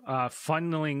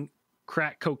funneling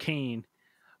crack cocaine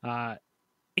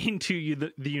into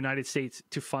the United States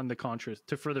to fund the Contras,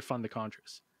 to further fund the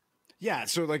Contras. Yeah,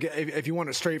 so like if you want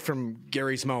it straight from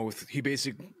Gary's mouth, he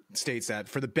basically states that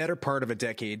for the better part of a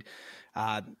decade,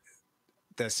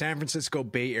 the San Francisco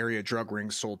Bay Area drug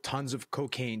rings sold tons of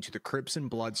cocaine to the Crips and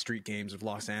Blood street gangs of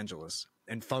Los Angeles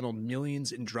and funneled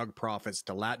millions in drug profits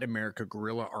to Latin America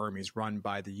guerrilla armies run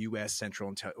by the U.S.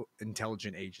 Central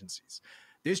Intelligence Agencies.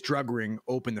 This drug ring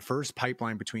opened the first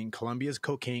pipeline between Colombia's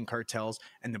cocaine cartels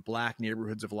and the black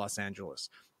neighborhoods of Los Angeles.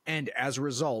 And as a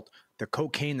result, the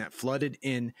cocaine that flooded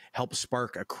in helped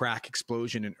spark a crack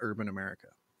explosion in urban America.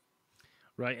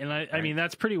 Right. And I mean,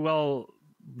 that's pretty well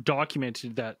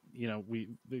documented that,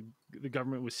 the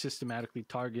government was systematically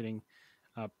targeting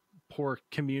poor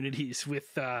communities with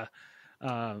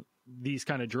these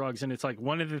kind of drugs. And it's like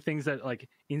one of the things that like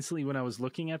instantly when I was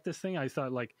looking at this thing, I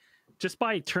thought like just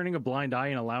by turning a blind eye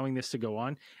and allowing this to go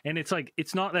on. And it's like,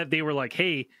 it's not that they were like,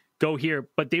 hey, go here,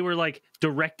 but they were like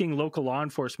directing local law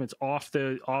enforcement off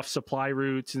supply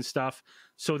routes and stuff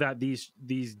so that these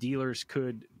deals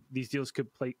could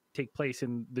take place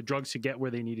and the drugs could get where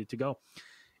they needed to go.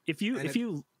 If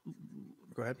you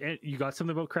go ahead, you got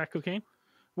something about crack cocaine?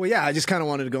 Well, yeah, I just kind of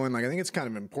wanted to go in. Like, I think it's kind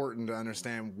of important to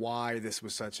understand why this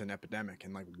was such an epidemic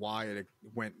and like why it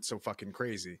went so fucking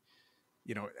crazy,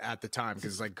 at the time.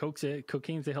 Because like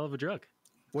cocaine's a hell of a drug.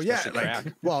 Well,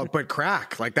 especially but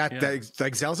crack like that,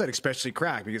 like Zell said, especially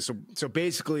crack, because so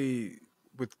basically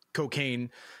with cocaine,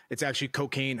 it's actually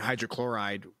cocaine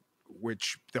hydrochloride,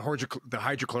 which the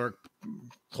hydrochloric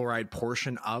chloride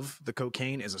portion of the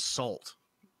cocaine is a salt,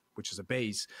 which is a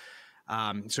base.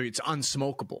 So it's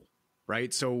unsmokable.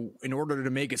 Right. So in order to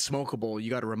make it smokable, you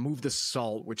got to remove the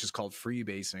salt, which is called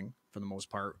freebasing for the most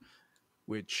part,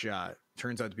 which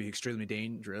turns out to be extremely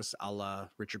dangerous, a la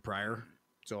Richard Pryor.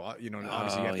 So, obviously you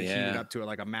have to heat it up to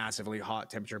like a massively hot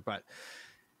temperature, but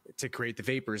to create the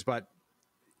vapors. But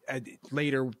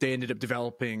later they ended up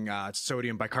developing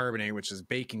sodium bicarbonate, which is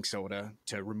baking soda,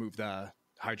 to remove the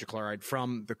hydrochloride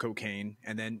from the cocaine,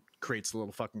 and then creates the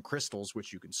little fucking crystals,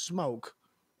 which you can smoke.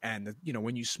 And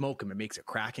when you smoke them, it makes a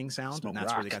cracking sound, and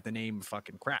that's where they got the name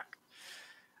fucking crack.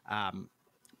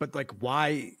 But like,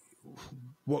 why?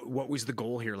 What was the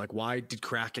goal here? Like, why did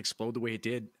crack explode the way it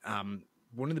did?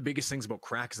 One of the biggest things about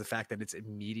crack is the fact that it's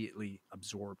immediately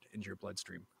absorbed into your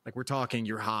bloodstream. Like, we're talking,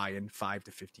 you're high in 5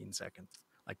 to 15 seconds.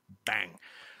 Like, bang,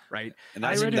 right? And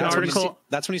I read an article.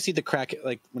 That's when you see the crack.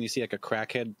 Like when you see like a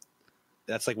crackhead,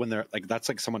 that's like when they're like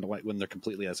someone when they're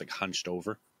completely as like hunched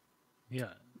over.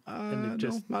 Yeah. No,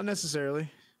 not necessarily.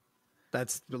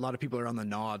 That's a lot of people are on the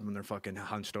nod when they're fucking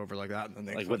hunched over like that, and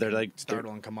then they they're like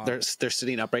startle and come up. They're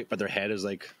sitting upright, but their head is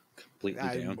like completely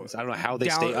down. So I don't know how they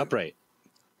stay upright.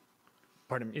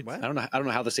 Pardon me. What? I don't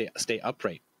know how they stay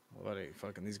upright. What are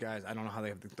fucking these guys? I don't know how they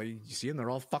have. You see them? They're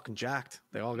all fucking jacked.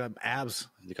 They all got abs.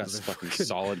 They got fucking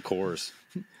solid cores.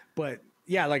 But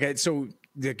yeah, so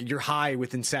you're high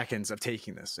within seconds of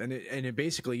taking this, and it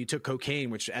basically you took cocaine,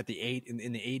 which in the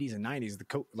 80s and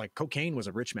 90s, cocaine was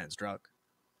a rich man's drug,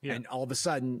 and all of a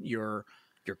sudden you're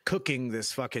cooking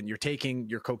this you're taking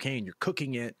your cocaine, you're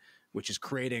cooking it, which is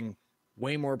creating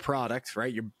way more product,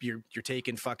 right? You're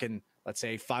taking fucking, let's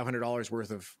say $500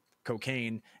 worth of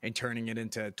cocaine and turning it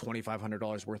into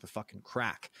 $2,500 worth of fucking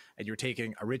crack, and you're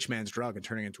taking a rich man's drug and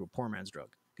turning it into a poor man's drug,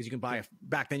 because you can buy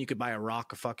back then you could buy a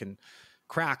rock of fucking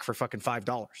crack for fucking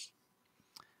 $5.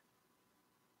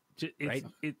 Right?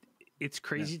 It's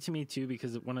crazy to me too,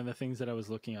 because one of the things that I was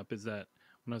looking up is that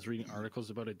when I was reading articles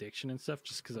about addiction and stuff,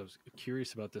 just because I was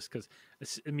curious about this, because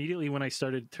immediately when I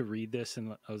started to read this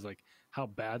and I was like, how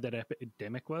bad that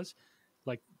epidemic was,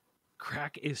 like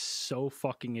crack is so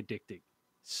fucking addicting.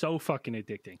 So fucking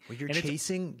addicting. Well,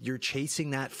 you're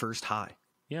chasing that first high.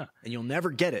 Yeah. And you'll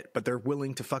never get it, but they're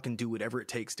willing to fucking do whatever it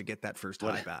takes to get that first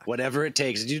high back. Whatever it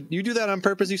takes. You do that on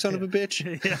purpose, you son of a bitch?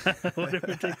 Yeah,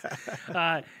 whatever it takes.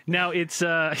 Now it's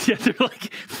yeah, they're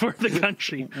like for the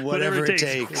country, Whatever it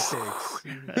takes.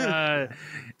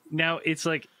 Now it's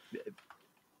like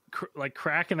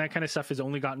crack and that kind of stuff has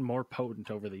only gotten more potent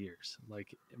over the years,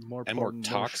 like more And potent,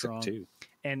 more toxic strong. too.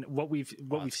 And what we've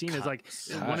seen is like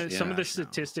some of the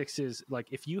statistics is like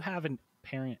if you have a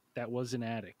parent that was an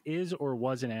addict, is or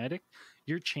was an addict,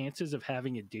 your chances of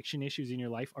having addiction issues in your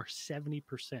life are 70%.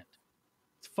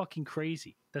 It's fucking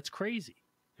crazy. That's crazy.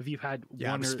 If you've had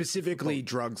one specifically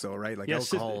drugs though, right? Like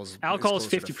alcohol is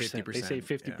 50%. They say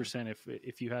 50%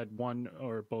 if you had one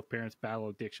or both parents battle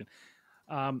addiction.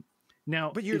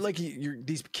 Now, but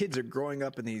these kids are growing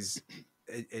up in these,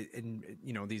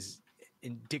 these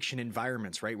addiction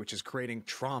environments, right? Which is creating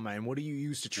trauma. And what do you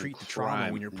use to treat the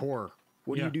trauma when you're poor?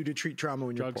 What do you do to treat trauma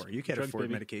when you're poor? You can't afford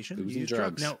medication. Booze You and use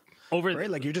drugs. drugs. now Right?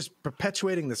 Like you're just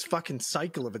perpetuating this fucking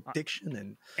cycle of addiction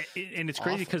and it's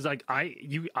crazy because like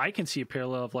I can see a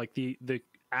parallel of like the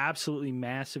absolutely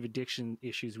massive addiction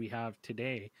issues we have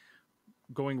today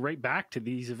going right back to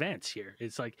these events here.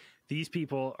 It's like these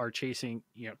people are chasing,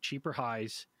 cheaper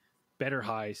highs, better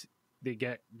highs.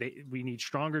 We need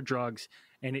stronger drugs,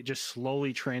 and it just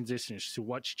slowly transitions to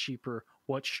what's cheaper,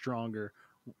 what's stronger.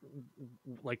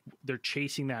 Like they're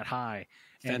chasing that high.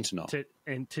 Fentanyl.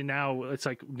 To now it's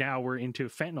like now we're into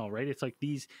fentanyl, right? It's like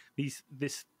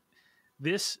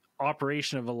this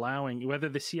operation of allowing, whether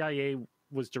the CIA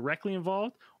was directly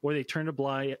involved or they turned a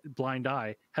blind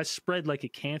eye, has spread like a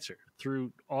cancer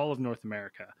through all of North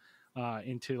America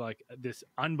into like this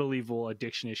unbelievable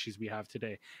addiction issues we have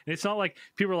today. And it's not like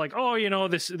people are like, oh,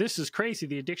 this is crazy.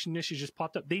 The addiction issues just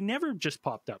popped up. They never just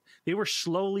popped up. They were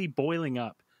slowly boiling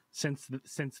up since the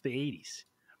 80s,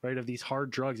 right? Of these hard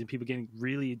drugs and people getting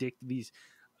really addicted. These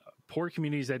poor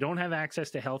communities that don't have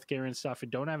access to healthcare and stuff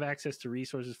and don't have access to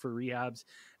resources for rehabs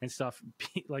and stuff,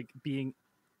 being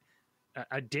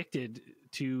addicted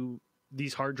to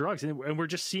these hard drugs. And we're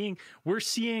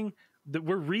seeing that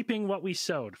we're reaping what we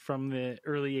sowed from the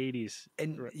early 80s.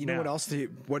 And you know what else?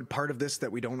 What part of this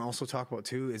that we don't also talk about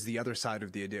too is the other side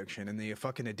of the addiction and the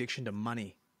fucking addiction to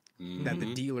money that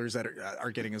the dealers that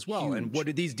are getting as well. Huge. And what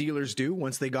did these dealers do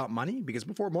once they got money? Because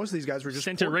before, most of these guys were just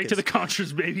sent it right to the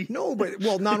Contras, baby. No, but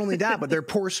not only that, but they're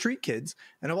poor street kids.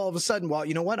 And all of a sudden, well,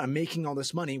 you know what? I'm making all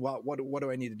this money. Well, what do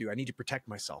I need to do? I need to protect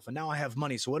myself. And now I have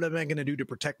money. So what am I going to do to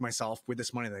protect myself with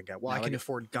this money that I got? Well, I can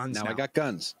afford guns now. I got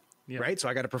guns. Yeah. Right. So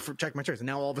I got to protect my choice. And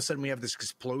now all of a sudden we have this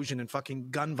explosion in fucking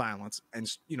gun violence and,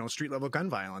 street level gun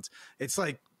violence. It's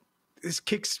like this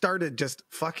kick-started just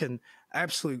fucking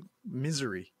absolute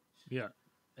misery. Yeah.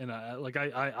 And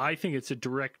I think it's a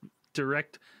direct.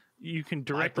 You can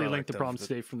directly link the problem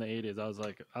today from the 80s. I was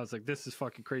like, this is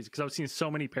fucking crazy because I was seeing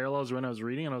so many parallels when I was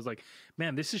reading, and I was like,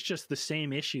 man, this is just the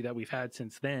same issue that we've had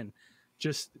since then.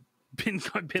 Just been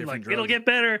like, it'll get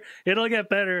better,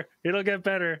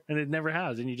 and it never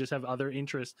has. And you just have other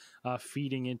interests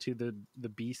feeding into the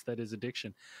beast that is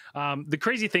addiction. The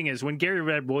crazy thing is when Gary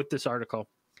wrote this article.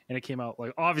 And it came out,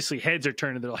 like, obviously heads are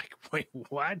turning. They're like, wait,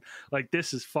 what? Like,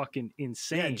 this is fucking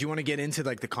insane. Yeah, do you want to get into,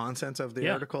 like, the contents of the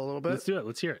article a little bit? Let's do it.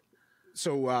 Let's hear it.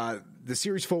 So the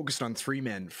series focused on three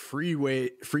men. Freeway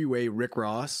Rick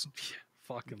Ross. Yeah,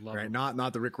 fucking love him. Right,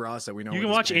 not the Rick Ross that we know. You can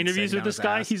watch interviews with this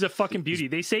guy. Ass. He's a fucking beauty.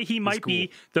 They say he might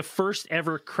be the first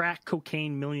ever crack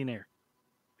cocaine millionaire.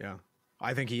 Yeah.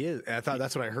 I think he is. I thought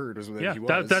that's what I heard was that he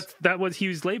was. He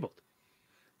was labeled.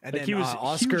 And then he was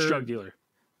a huge drug dealer.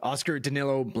 Oscar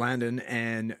Danilo Blandon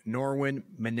and Norwin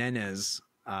Menendez.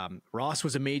 Ross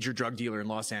was a major drug dealer in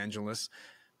Los Angeles.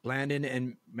 Blandon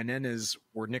and Menendez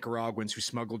were Nicaraguans who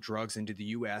smuggled drugs into the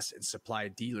U.S. and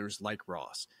supplied dealers like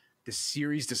Ross. The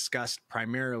series discussed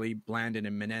primarily Blandon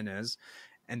and Menendez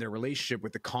and their relationship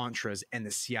with the Contras and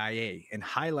the CIA, and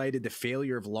highlighted the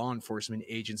failure of law enforcement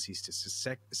agencies to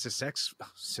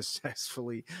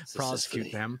successfully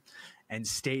prosecute them, and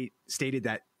stated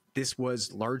that this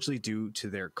was largely due to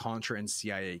their Contra and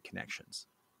CIA connections.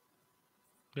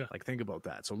 Yeah. Like, think about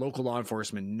that. So local law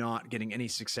enforcement not getting any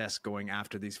success going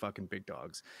after these fucking big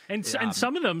dogs. And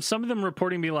some of them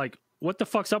reporting me like, what the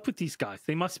fuck's up with these guys?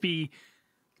 They must be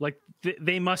like,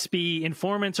 they must be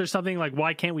informants or something. Like,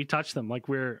 why can't we touch them? Like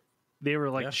they were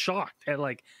like shocked at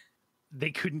like,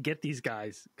 they couldn't get these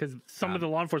guys because some of the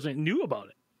law enforcement knew about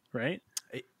it. Right.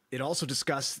 It also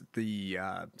discussed the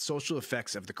social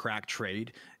effects of the crack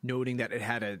trade, noting that it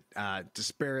had a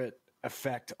disparate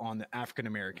effect on the African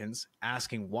Americans,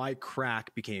 asking why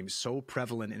crack became so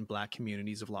prevalent in black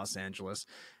communities of Los Angeles,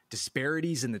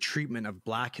 disparities in the treatment of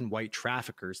black and white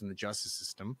traffickers in the justice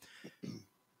system,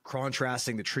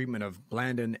 contrasting the treatment of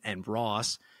Blandon and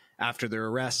Ross after their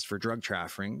arrests for drug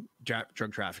trafficking,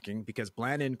 because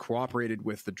Blandon cooperated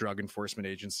with the Drug Enforcement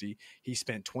Agency. He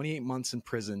spent 28 months in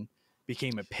prison,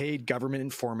 became a paid government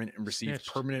informant, and received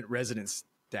permanent residence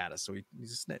status. So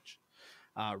he's a snitch.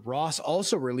 Ross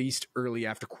also released early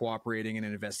after cooperating in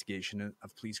an investigation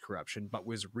of police corruption, but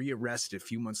was rearrested a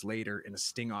few months later in a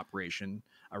sting operation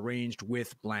arranged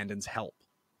with Blandon's help.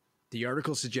 The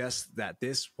article suggests that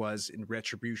this was in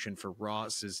retribution for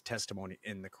Ross's testimony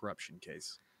in the corruption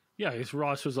case. Yeah, because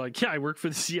Ross was like, yeah, I work for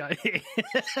the CIA.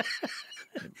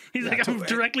 He's like, I'm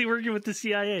directly working with the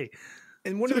CIA.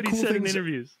 And one of the cool things in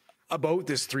interviews about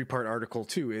this 3-part article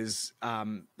too is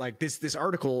like this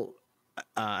article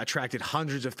attracted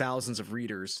hundreds of thousands of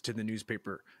readers to the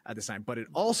newspaper at the time, but it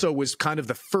also was kind of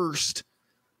the first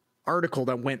article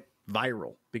that went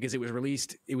viral because it was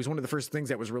released. It was one of the first things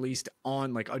that was released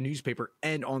on like a newspaper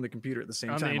and on the computer at the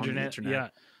same time. On the internet. Yeah.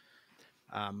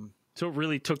 So it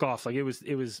really took off. Like it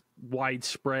was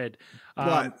widespread.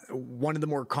 But one of the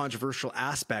more controversial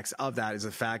aspects of that is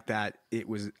the fact that it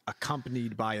was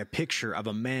accompanied by a picture of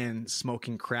a man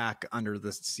smoking crack under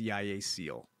the CIA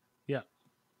seal. Yeah.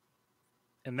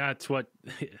 And that's what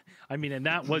I mean. And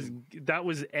that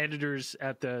was editors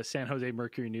at the San Jose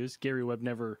Mercury News. Gary Webb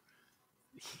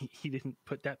he didn't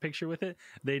put that picture with it.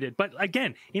 They did. But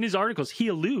again, in his articles, he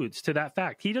alludes to that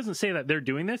fact. He doesn't say that they're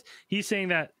doing this. He's saying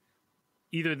that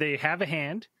either they have a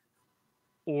hand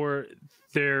or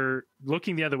they're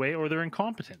looking the other way or they're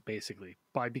incompetent, basically,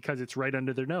 because it's right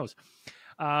under their nose.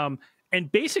 And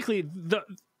basically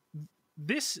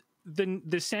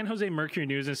the San Jose Mercury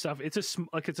News and stuff, it's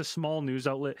a small news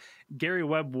outlet. Gary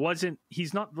Webb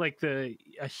he's not like a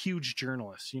huge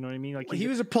journalist, you know what I mean? Like he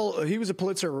was a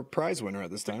Pulitzer Prize winner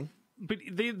at this time. But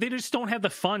they just don't have the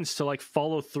funds to like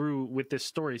follow through with this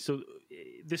story. So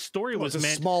this story was meant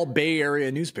a small Bay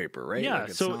Area newspaper, right? Yeah.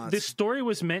 Like this story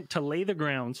was meant to lay the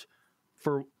grounds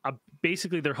for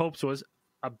basically their hopes was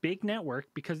a big network,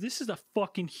 because this is a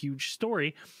fucking huge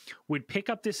story, would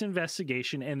pick up this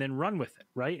investigation and then run with it,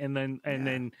 right? And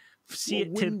then see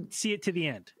it to the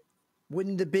end.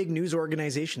 Wouldn't the big news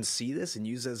organizations see this and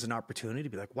use it as an opportunity to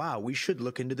be like, wow, we should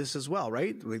look into this as well,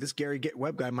 right? Like this Gary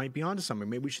Webb guy might be onto something.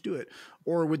 Maybe we should do it.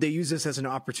 Or would they use this as an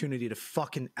opportunity to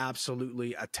fucking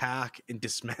absolutely attack and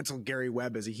dismantle Gary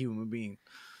Webb as a human being?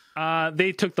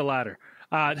 They took the latter.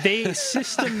 They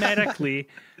systematically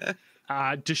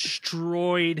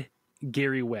destroyed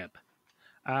Gary Webb.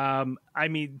 I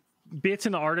mean, bits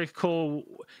in the article...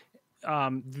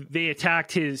 they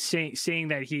attacked his saying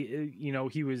that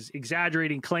he was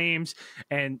exaggerating claims,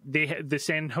 and the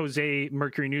San Jose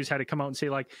Mercury News had to come out and say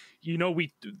like,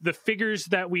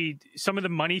 some of the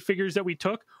money figures that we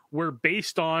took were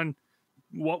based on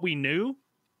what we knew,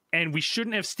 and we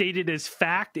shouldn't have stated as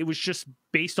fact. It was just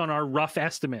based on our rough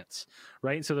estimates,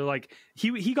 right? So they're like,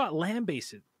 he got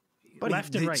lambasted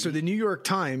left and right. So the New York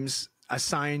Times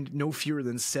assigned no fewer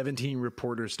than 17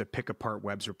 reporters to pick apart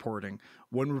Webb's reporting.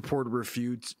 One reporter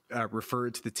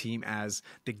referred to the team as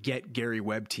the Get Gary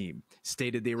Webb team,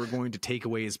 stated they were going to take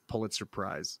away his Pulitzer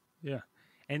Prize. Yeah.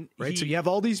 And right. So you have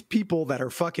all these people that are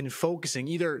fucking focusing.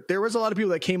 There was a lot of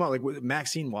people that came out, like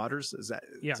Maxine Waters. Is that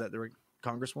the right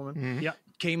congresswoman? Mm-hmm. Yeah.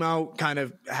 Came out, kind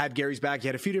of had Gary's back. You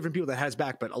had a few different people that had his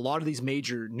back, but a lot of these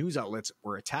major news outlets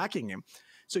were attacking him.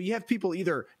 So you have people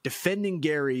either defending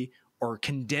Gary or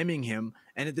condemning him,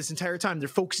 and at this entire time they're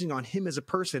focusing on him as a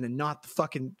person and not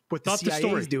what the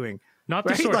CIA is doing. Not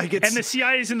the story. Like and the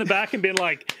CIA is in the back and being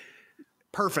like,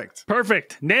 perfect,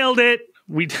 nailed it.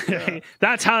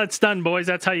 That's how it's done, boys.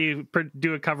 That's how you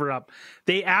do a cover up.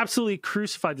 They absolutely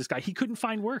crucified this guy. He couldn't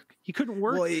find work. He couldn't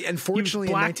work. Well, unfortunately,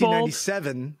 in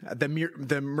 1997,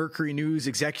 the Mercury News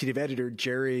executive editor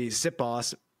Jerry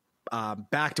Sipos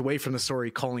backed away from the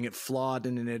story, calling it flawed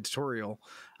in an editorial.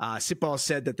 Sipos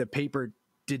said that the paper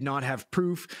did not have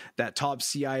proof that top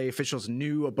CIA officials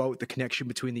knew about the connection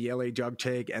between the LA drug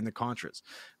tag and the Contras,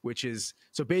 which is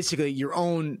so basically your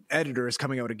own editor is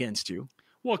coming out against you.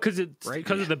 Well, because of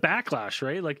the backlash,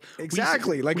 right? Like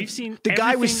exactly. We've seen the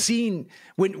guy was seen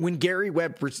when Gary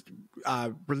Webb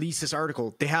released this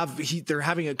article. They're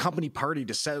having a company party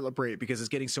to celebrate because it's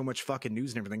getting so much fucking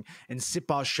news and everything. And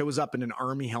Sipos shows up in an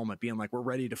army helmet, being like, "We're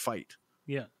ready to fight."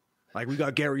 Yeah, like we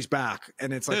got Gary's back,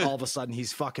 and it's like all of a sudden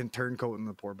he's fucking turncoating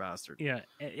the poor bastard. Yeah,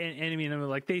 and I mean,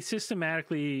 like they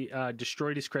systematically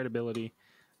destroyed his credibility.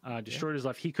 Destroyed his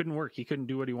life. He couldn't work. He couldn't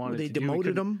do what he wanted to do. They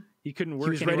demoted him. He couldn't work. He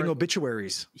was writing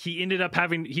obituaries. He ended up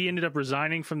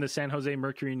resigning from the San Jose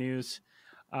Mercury News.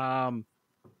 And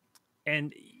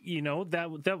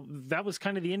that was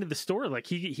kind of the end of the story. Like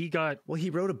he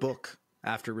wrote a book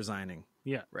after resigning.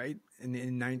 Yeah. right?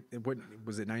 What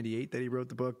was it, 98 that he wrote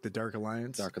the book, The Dark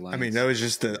Alliance? Dark Alliance. I mean, that was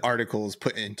just the articles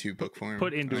put into book form.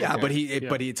 Put into Yeah, it. but Yeah.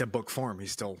 but it's a book form. He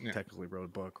still technically wrote a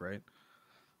book, right?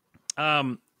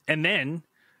 And then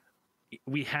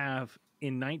we have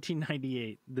in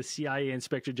 1998 the CIA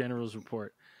Inspector General's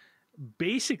report.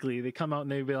 Basically, they come out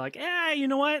and they be like, you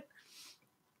know what?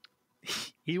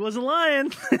 He wasn't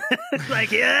lying.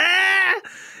 Like, yeah,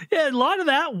 a lot of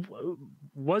that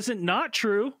wasn't not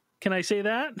true. Can I say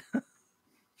that?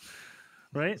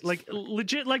 Right? Like,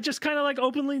 legit, like, just kind of like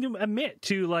openly to admit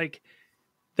to like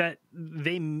that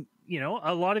they,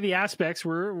 a lot of the aspects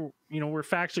were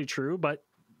factually true, but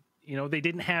they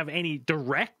didn't have any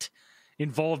direct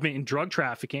involvement in drug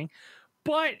trafficking.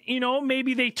 But,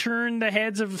 maybe they turned the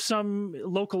heads of some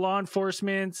local law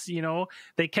enforcement.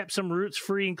 They kept some routes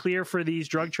free and clear for these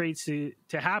drug trades to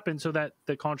happen so that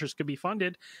the Contras could be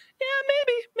funded. Yeah,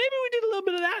 maybe we did a little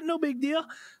bit of that. No big deal.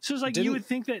 So it's like you would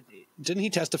think that. Didn't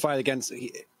he testify against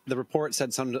the report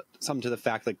said some to the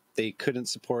fact like they couldn't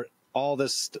support all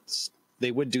this.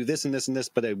 They would do this and this and this,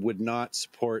 but they would not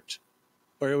support,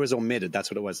 or it was omitted.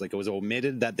 That's what it was. Like it was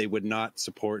omitted that they would not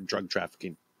support drug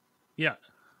trafficking. Yeah.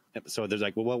 So there's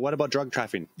like, well, what about drug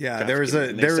trafficking? Yeah, there was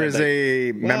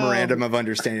a memorandum of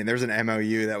understanding. There's an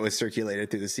MOU that was circulated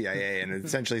through the CIA, and it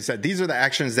essentially said these are the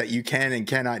actions that you can and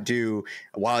cannot do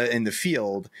while in the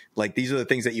field. Like these are the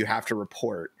things that you have to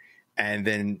report. And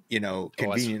then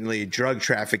conveniently, drug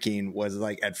trafficking was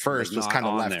like at first was kind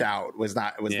of left out.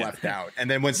 Left out. And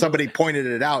then when somebody pointed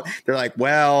it out, they're like,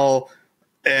 well,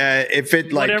 if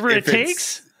it like whatever it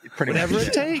takes, whatever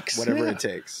it takes, whatever it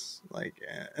takes, like.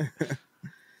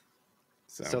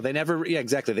 So they never,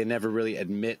 exactly. They never really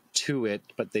admit to it,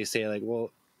 but they say like,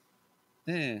 well,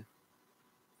 it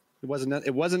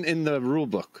wasn't in the rule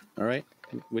book. All right.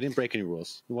 We didn't break any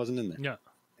rules. It wasn't in there. Yeah.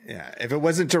 Yeah. If it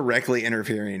wasn't directly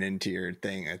interfering into your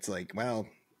thing, it's like, well,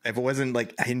 if it wasn't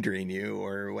like hindering you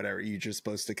or whatever, you're just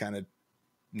supposed to kind of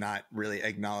not really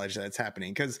acknowledge that it's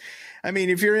happening. Cause I mean,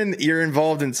 if you're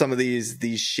involved in some of these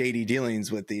shady dealings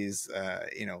with these,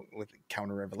 with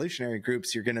counter-revolutionary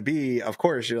groups, you're going to be, of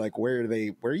course, you're like, where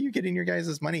are you getting your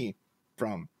guys' money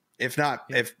from? If not,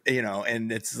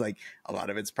 and it's like a lot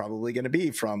of it's probably going to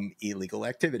be from illegal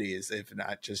activities, if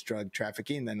not just drug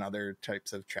trafficking, then other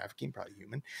types of trafficking, probably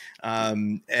human,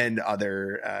 and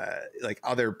other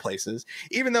other places.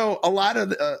 Even though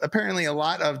apparently a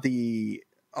lot of the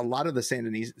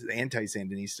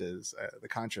anti-Sandinistas, the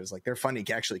Contras, like their funding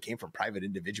actually came from private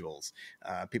individuals,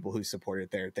 people who supported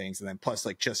their things, and then plus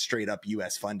like just straight up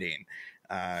U.S. funding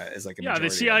is like a majority.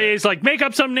 The CIA is like, make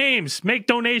up some names, make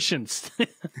donations.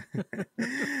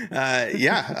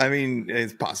 Yeah, I mean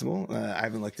it's possible. I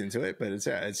haven't looked into it, but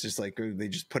it's just like they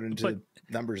just put into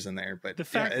numbers in there. But the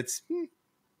fact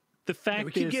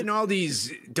we keep getting all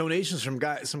these donations from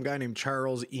some guy named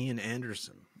Charles Ian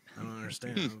Anderson. I don't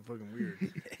understand. It's fucking weird.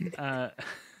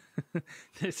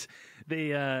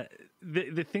 The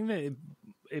thing that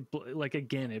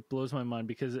it blows my mind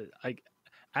because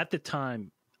at the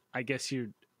time, I guess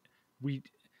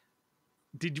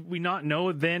did we not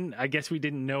know then? I guess we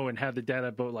didn't know and have the data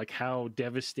about like how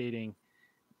devastating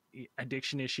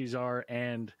addiction issues are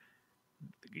and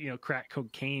crack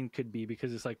cocaine could be,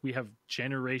 because it's like we have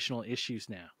generational issues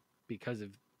now because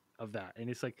of that. And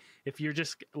it's like if you're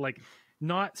just like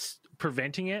not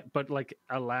preventing it, but like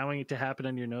allowing it to happen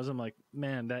on your nose, I'm like,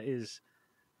 man, that is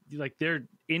like they're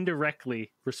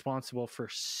indirectly responsible for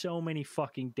so many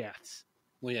fucking deaths.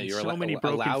 Well, yeah, you're allowing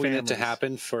families. It to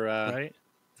happen for right?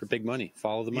 for big money.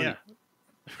 Follow the money, yeah.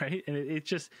 Right? And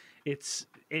it's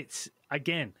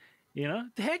again,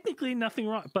 technically nothing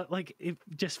wrong, but like it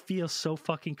just feels so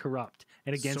fucking corrupt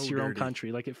and against your own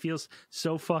country. Like it feels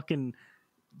so fucking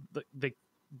like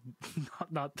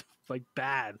not like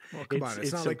bad. Well, come on,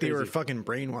 it's not so like crazy. They were fucking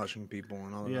brainwashing people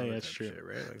and all that. Yeah, that's true. Shit,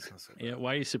 right? Like, yeah,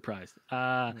 why are you surprised?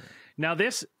 Now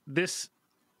this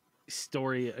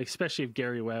story, especially of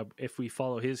Gary Webb, if we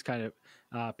follow his kind of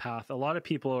path, a lot of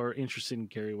people are interested in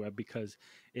Gary Webb because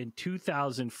in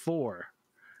 2004,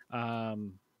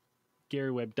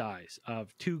 Gary Webb dies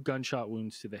of 2 gunshot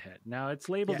wounds to the head. Now it's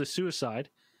labeled as suicide,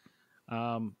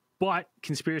 but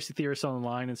conspiracy theorists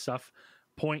online and stuff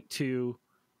point to,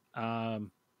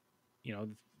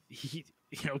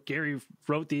 Gary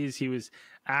wrote these. He was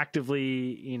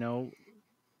actively,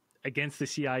 against the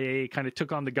CIA, kind of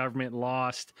took on the government,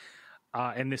 lost,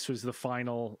 and this was the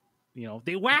final.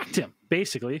 They whacked him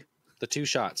basically. The 2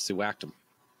 shots, they whacked him.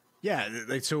 Yeah,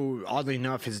 so oddly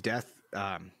enough, his death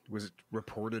was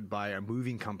reported by a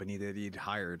moving company that he'd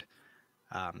hired.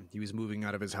 He was moving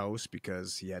out of his house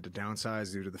because he had to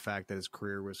downsize due to the fact that his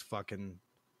career was fucking,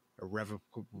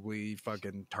 irrevocably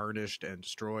fucking tarnished and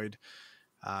destroyed.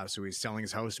 So he's selling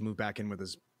his house to move back in with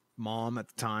his mom at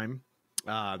the time.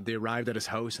 They arrived at his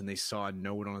house and they saw a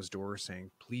note on his door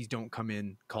saying, "Please don't come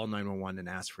in, call 911 and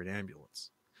ask for an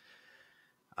ambulance."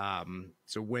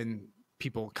 So when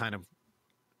people kind of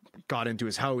got into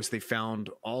his house, they found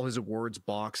all his awards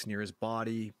box near his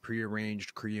body,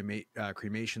 prearranged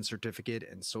cremation certificate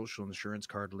and social insurance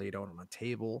card laid out on a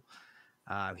table.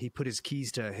 He put his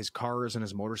keys to his cars and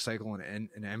his motorcycle in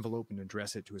an envelope and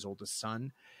addressed it to his oldest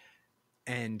son.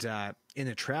 And in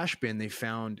a trash bin, they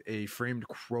found a framed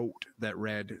quote that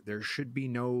read, "There should be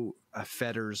no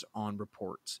fetters on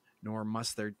reports, nor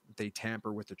must they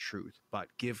tamper with the truth, but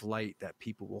give light that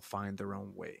people will find their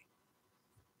own way."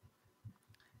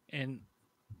 And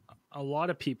a lot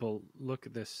of people look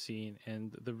at this scene,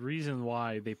 and the reason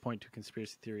why they point to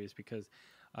conspiracy theory is because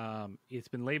it's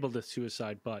been labeled as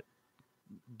suicide, but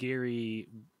Gary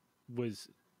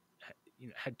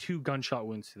had 2 gunshot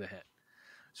wounds to the head.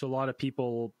 So a lot of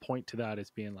people point to that as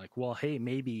being like, well, hey,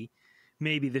 maybe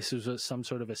this was some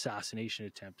sort of assassination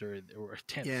attempt or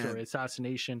attempt or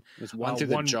assassination. There's one through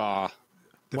the jaw.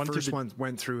 The first one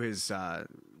went through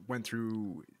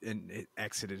and it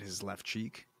exited his left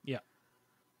cheek. Yeah.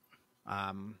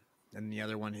 And the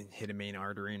other one hit a main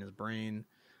artery in his brain.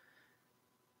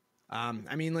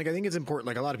 I mean, like, I think it's important.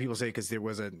 Like a lot of people say, because there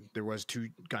was 2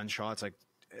 gunshots. Like,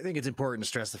 I think it's important to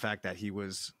stress the fact that he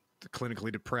was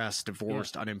clinically depressed,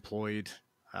 divorced, unemployed.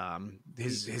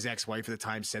 His ex-wife at the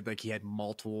time said like he had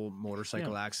multiple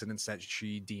motorcycle accidents that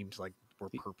she deemed like were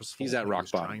purposeful. He's at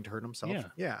rock bottom, trying to hurt himself.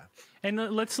 Yeah. And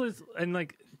let's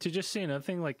like to just say another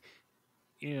thing. Like,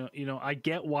 you know, I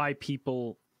get why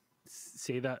people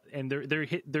say that, and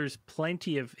there's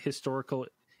plenty of historical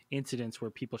incidents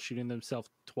where people shooting themselves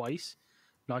twice,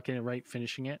 not getting it right,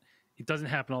 finishing it. It doesn't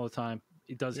happen all the time.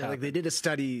 It does happen. Like they did a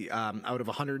study out of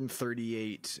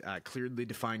 138 clearly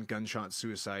defined gunshot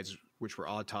suicides, which were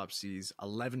autopsies.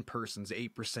 11 persons,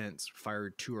 8%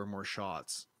 fired 2 or more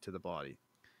shots to the body.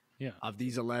 Yeah. Of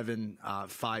these 11,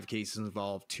 5 cases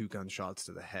involved 2 gunshots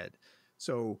to the head.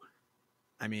 So,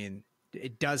 I mean,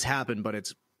 it does happen, but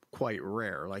it's quite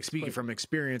rare. Like speaking from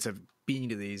experience of being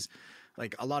to these,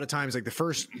 like a lot of times, like the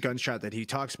first gunshot that he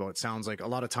talks about, sounds like a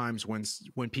lot of times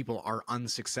when people are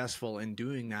unsuccessful in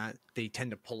doing that, they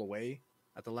tend to pull away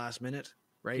at the last minute,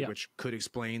 right? Yeah. Which could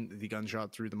explain the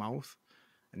gunshot through the mouth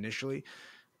initially.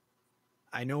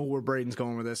 I know where Braden's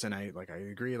going with this, and I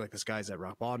agree. Like this guy's at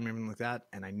rock bottom, everything like that,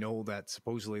 and I know that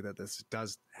supposedly that this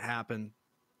does happen.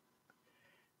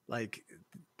 Like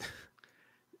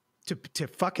to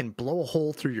fucking blow a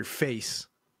hole through your face.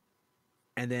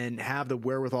 And then have the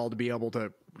wherewithal to be able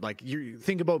to, like, you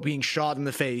think about being shot in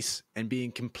the face and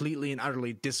being completely and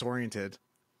utterly disoriented.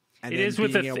 And it is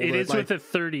with a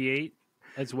 38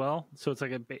 as well, so it's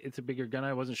like it's a bigger gun.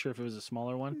 I wasn't sure if it was a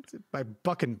smaller one. By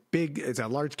fucking big, it's a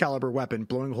large caliber weapon,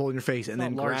 blowing a hole in your face, and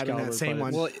then grabbing that same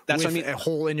one that's with a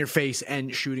hole in your face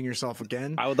and shooting yourself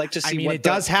again. I would like to see. I mean, it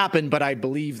does happen, but I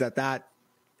believe that.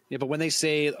 Yeah, but when they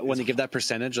give that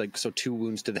percentage, like, so 2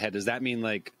 wounds to the head, does that mean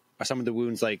like are some of the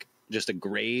wounds like just a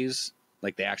graze,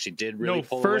 like they actually did really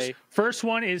pull away? First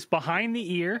one is behind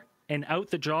the ear and out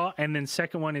the jaw, and then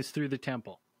second one is through the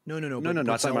temple. No.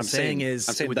 That's what I'm saying. Is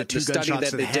I'm saying with that the 2 gunshots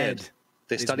to the head,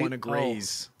 they study one a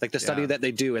graze. Like the study that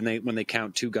they do, and when they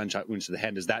count 2 gunshot wounds to the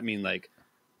head, does that mean like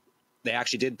they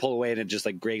actually did pull away and it just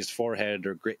like grazed forehead,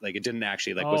 or like it didn't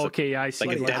actually like was I see.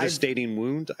 like a devastating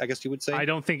wound? I guess you would say. I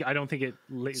don't think it.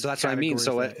 So that's what I mean.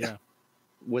 So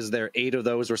was there 8 of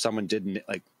those where someone didn't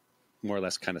like more or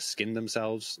less kind of skin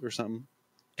themselves or something?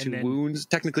 2 wounds,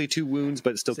 technically 2 wounds,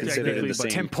 but still considered in the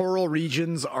same. Temporal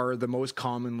regions are the most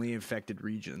commonly infected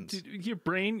regions. Dude, your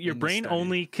brain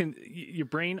only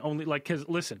like, because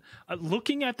listen,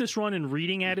 looking at this run and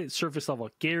reading at it surface level,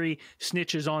 Gary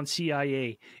snitches on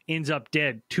CIA, ends up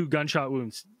dead, 2 gunshot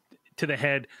wounds to the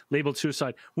head, labeled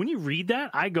suicide. When you read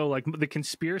that, I go like, the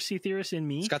conspiracy theorist in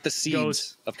me. It's got the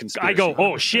seeds of conspiracy. I go,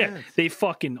 oh shit, they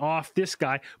fucking off this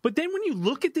guy. But then when you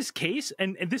look at this case,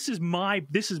 and this is my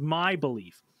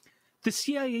belief, the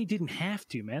CIA didn't have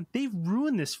to, man. They've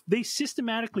ruined this. They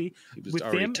systematically, with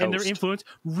them and their influence,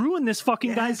 ruined this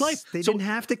fucking guy's life. They didn't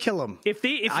have to kill him.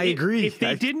 I agree. If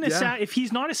they didn't, if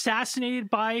he's not assassinated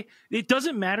by, it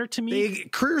doesn't matter to me.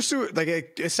 They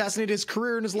assassinated his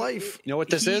career and his life. You know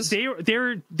what this is?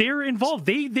 They're involved.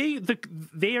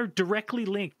 They are directly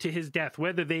linked to his death.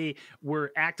 Whether they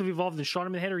were actively involved and shot him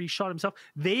in the head or he shot himself,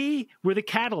 they were the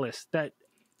catalyst that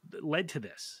led to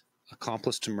this.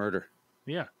 Accomplice to murder.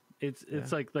 Yeah.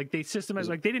 It's like they systematic,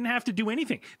 like they didn't have to do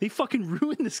anything. They fucking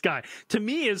ruined this guy. To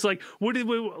me, it's like, what did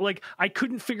we like? I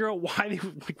couldn't figure out why they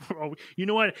like. Oh, you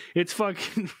know what? It's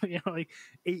fucking like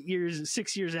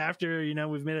 6 years after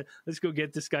we've made it. Let's go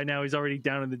get this guy now. He's already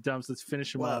down in the dumps. Let's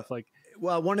finish him off. Like,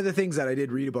 well, one of the things that I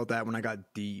did read about that when I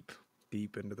got deep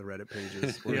into the Reddit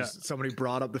pages was somebody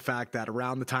brought up the fact that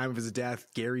around the time of his death,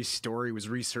 Gary's story was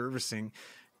resurfacing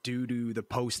due to the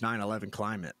post 9/11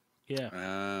 climate.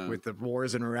 Yeah. With the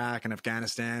wars in Iraq and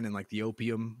Afghanistan and like the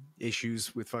opium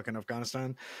issues with fucking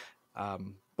Afghanistan.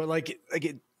 But like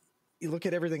you look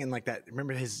at everything and like that.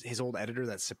 Remember his old editor,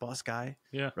 that Sipos guy?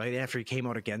 Yeah. Right after he came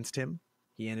out against him,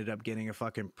 he ended up getting a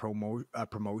fucking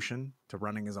promotion to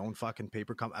running his own fucking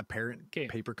paper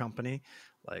company.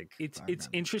 Like it's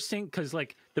interesting because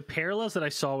like the parallels that I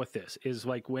saw with this is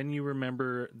like when you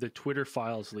remember the Twitter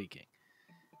files leaking,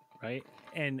 right?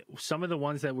 And some of the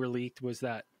ones that were leaked was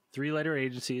that 3-letter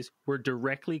agencies were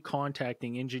directly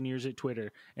contacting engineers at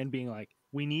Twitter and being like,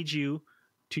 we need you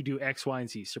to do X, Y, and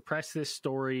Z. Suppress this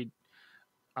story,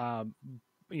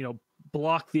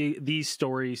 block these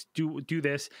stories, do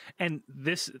this. And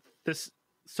this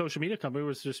social media company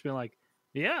was just being like,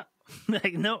 yeah,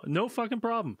 like no fucking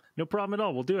problem. No problem at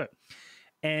all. We'll do it.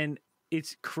 And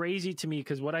it's crazy to me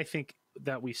because what I think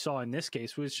that we saw in this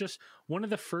case was just one of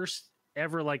the first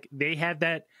ever, like they had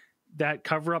that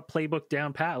cover up playbook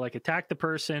down pat, like attack the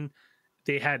person.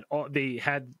 They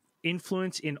had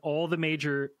influence in all the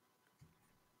major,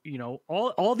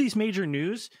 all these major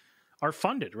news are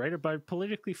funded, right? Or by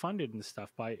politically funded and stuff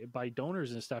by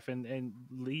donors and stuff and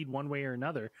lead one way or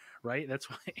another. Right. That's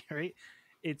why, right.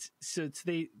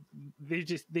 They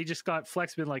just got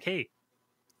Flex been like, hey,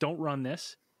 don't run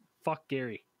this. Fuck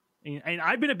Gary. And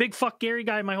I've been a big fuck Gary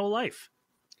guy my whole life.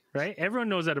 Right. Everyone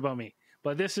knows that about me.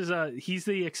 But this is he's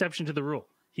the exception to the rule.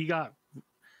 He got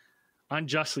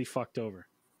unjustly fucked over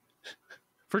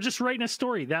for just writing a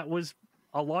story that was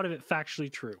a lot of it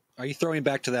factually true. Are you throwing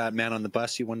back to that man on the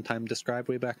bus you one time described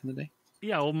way back in the day?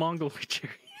 Yeah, old Mongoloid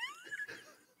Gary.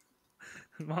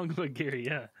 Mongoloid Gary,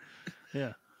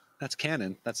 yeah. That's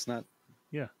canon. That's not.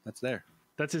 Yeah, that's there.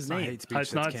 That's his name.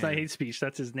 It's not hate speech.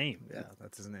 That's his name. Yeah,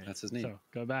 that's his name. That's his name. So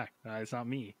go back. It's not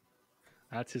me.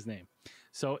 That's his name.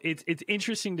 So it's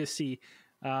interesting to see.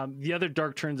 The other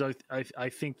dark turns, I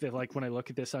think that like when I look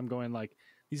at this, I'm going like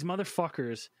these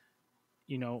motherfuckers,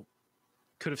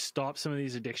 could have stopped some of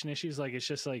these addiction issues. Like it's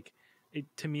just like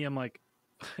to me, I'm like,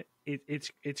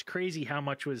 it's crazy how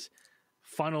much was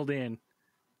funneled in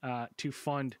to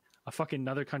fund a fucking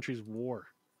another country's war,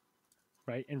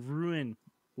 right, and ruin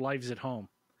lives at home.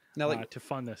 Now, like to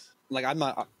fund this. Like I'm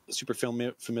not super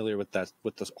familiar with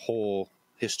this whole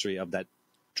history of that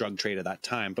drug trade at that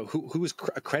time, but who is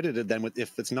accredited then with,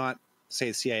 if it's not, say,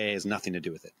 the CIA has nothing to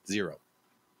do with it, zero,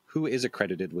 who is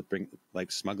accredited with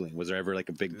smuggling? Was there ever like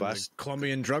a big bust?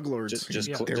 Colombian drug lords.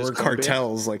 There were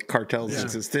cartels,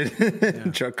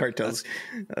 existed. Drug cartels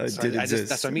did exist.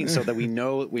 That's what I mean. So that we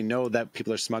know that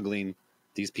people are smuggling.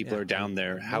 These people are down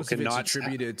there. How can not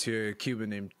attributed to a Cuban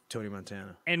named Tony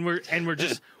Montana? And we're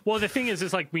just well. The thing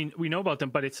is like we know about them,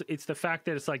 but it's the fact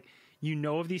that it's like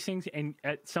of these things, and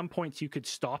at some points you could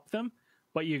stop them,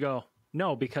 but you go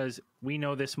no because we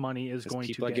know this money is going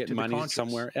to get getting to the money Contras.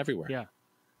 Somewhere, everywhere. Yeah,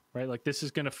 right. Like this is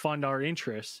going to fund our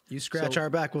interests. You scratch our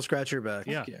back, we'll scratch your back.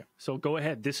 Yeah. So go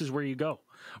ahead. This is where you go.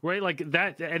 Right. Like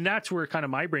that, and that's where kind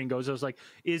of my brain goes. I was like,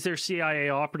 is there CIA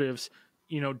operatives?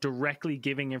 Directly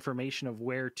giving information of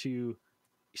where to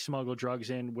smuggle drugs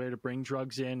in, where to bring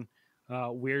drugs in,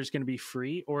 where's going to be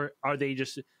free, or are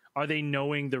they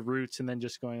knowing the routes and then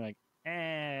just going like,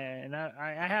 and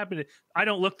I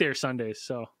don't look there Sundays,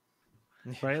 so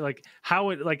right, like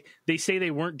they say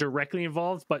they weren't directly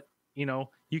involved, but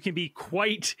you can be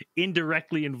quite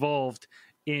indirectly involved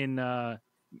in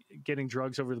getting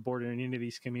drugs over the border and into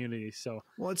these communities. So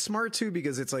it's smart too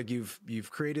because it's like you've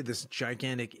created this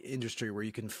gigantic industry where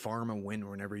you can farm a win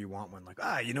whenever you want one. Like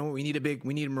we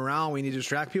need morale, we need to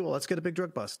distract people. Let's get a big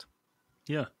drug bust.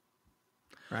 Yeah.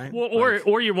 Right. Well,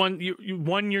 or you're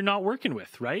one you're not working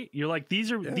with, right? You're like these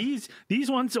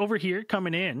ones over here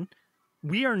coming in.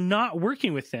 We are not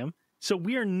working with them, so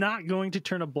we are not going to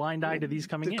turn a blind eye to these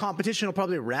coming in. The competition will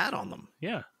probably rat on them.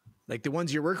 Yeah. Like the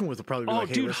ones you're working with will probably be like,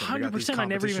 hey, dude, listen, 100%. I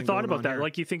never even thought about that. Here.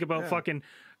 Like you think about fucking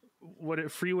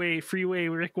freeway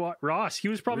Rick Ross. He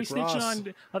was probably snitching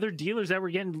on other dealers that were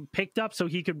getting picked up so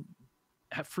he could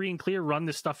have free and clear run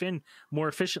this stuff in more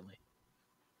efficiently.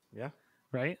 Yeah.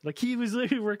 Right. Like he was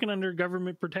literally working under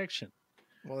government protection.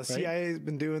 Well, the CIA has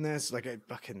been doing this. Like a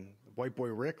fucking White Boy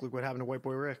Rick. Look what happened to White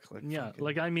Boy Rick.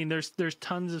 Like I mean, there's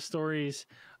tons of stories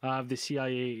of the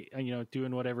CIA,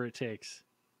 doing whatever it takes.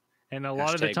 And a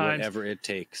lot of the Hashtag times, whatever it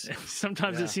takes.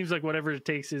 sometimes it seems like whatever it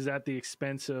takes is at the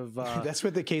expense of. That's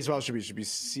what the case file should be. Should be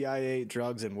CIA,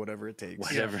 drugs, and whatever it takes.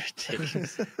 Whatever it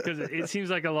takes. Because it seems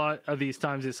like a lot of these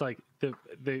times it's like the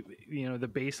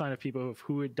baseline of people of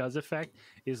who it does affect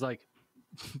is like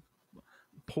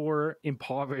poor,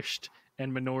 impoverished,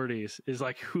 and minorities is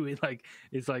like who it like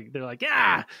is like they're like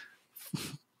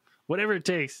whatever it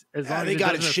takes as long as they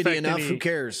got it doesn't shitty affect enough. any- Who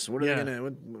cares? What are Yeah. they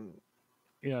gonna?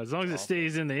 Yeah, as long as it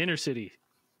stays in the inner city.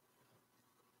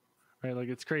 Right, like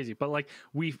it's crazy. But like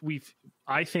we've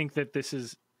I think that this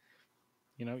is,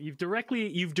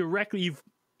 you've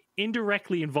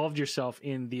indirectly involved yourself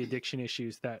in the addiction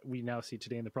issues that we now see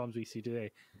today and the problems we see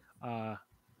today.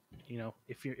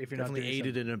 If you're not Definitely doing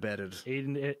aided and abetted.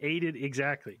 aided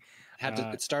exactly.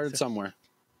 It started somewhere.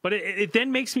 But it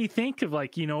then makes me think of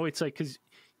like, it's like, because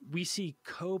we see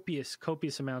copious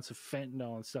amounts of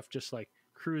fentanyl and stuff just like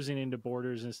cruising into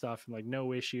borders and stuff and like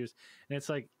no issues. And it's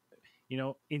like,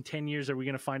 in 10 years, are we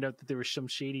going to find out that there was some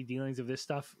shady dealings of this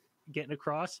stuff getting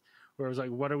across? Where it was like,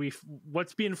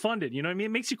 what's being funded? You know what I mean?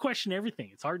 It makes you question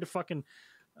everything. It's hard to fucking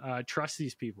trust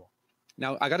these people.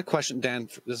 Now, I got a question, Dan.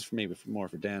 This is maybe more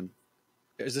for Dan.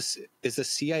 Is the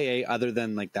CIA, other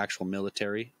than like the actual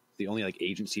military, the only like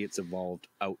agency it's evolved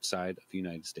outside of the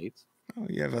United States? Oh,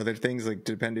 you have other things like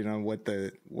depending on what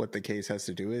the case has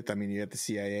to do with. I mean, you have the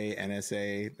CIA,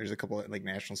 NSA. There's a couple of, like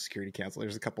National Security Council.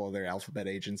 There's a couple other alphabet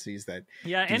agencies that.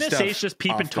 Yeah, do NSA is just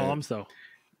peeping toms though.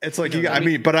 It's like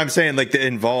but I'm saying like the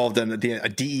involved and a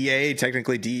DEA.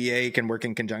 Technically, DEA can work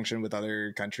in conjunction with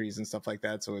other countries and stuff like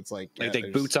that. So it's like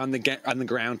boots on the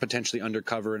ground, potentially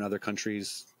undercover in other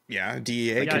countries. Yeah,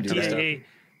 DEA can do that.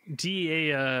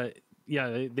 DEA.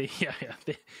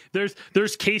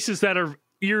 There's cases that are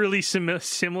eerily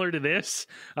similar to this.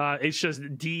 It's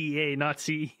just DEA, not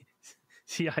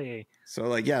CIA. So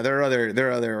like, yeah, there are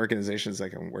other organizations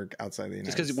that can work outside the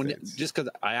United States. Just because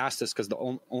I asked this because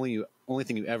the only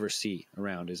thing you ever see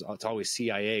around is it's always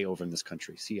CIA over in this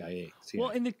country. CIA.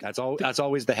 Well, that's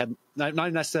always the head, not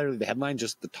necessarily the headline,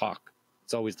 just the talk.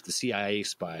 It's always the CIA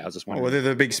spy. I was just wondering. Well, they're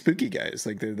the big spooky guys.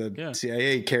 Like the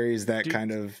CIA carries that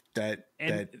kind of that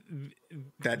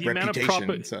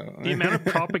reputation. The amount of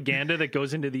propaganda that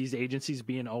goes into these agencies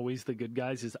being always the good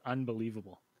guys is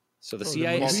unbelievable. So the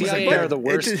CIA are the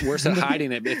worst at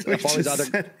hiding it.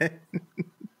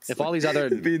 If all these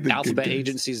other alphabet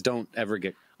agencies don't ever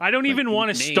get, I don't even want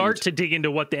to start to dig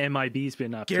into what the MIB's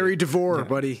been up Gary to. DeVore,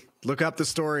 buddy, look up the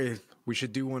story. We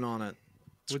should do one on it.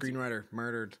 Screenwriter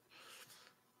murdered.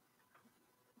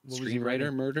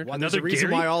 Screenwriter murdered. Well, there's a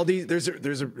reason why all these. There's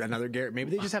another Gary.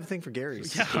 Maybe they just have a thing for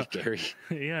Garys. Yeah. Gary.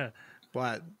 Yeah.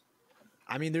 But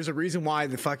I mean, there's a reason why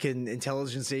the fucking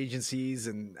intelligence agencies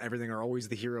and everything are always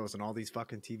the heroes in all these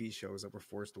fucking TV shows that we're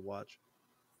forced to watch.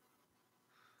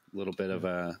 A little bit of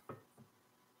a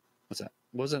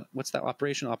what's that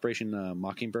operation? Operation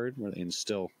Mockingbird, where they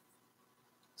instill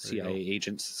CIA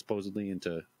agents supposedly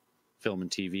into film and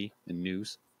TV and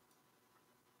news.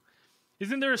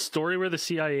 Isn't there a story where the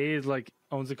CIA is like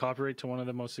owns the copyright to one of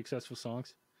the most successful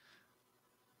songs?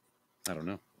 I don't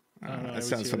know. That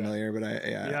sounds familiar, but I'd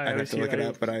have to look it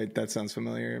up. But that sounds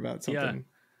familiar about something.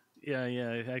 Yeah.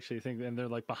 I actually think, and they're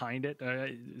like behind it.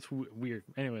 It's weird.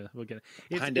 Anyway, we'll get it.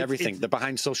 Behind everything. They're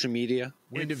behind social media.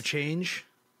 Wind of Change.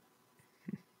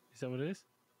 Is that what it is?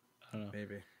 I don't know.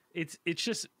 Maybe.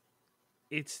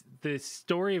 It's the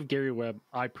story of Gary Webb.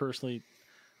 I personally,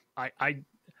 I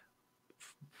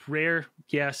rare,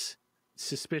 yes.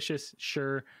 Suspicious,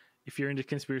 sure. If you're into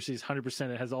conspiracies,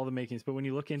 100%, it has all the makings. But when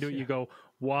you look into it, you go,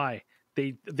 why?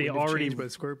 They already by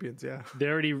scorpions, yeah. They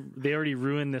already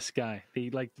ruined this guy. They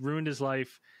like ruined his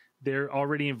life. They're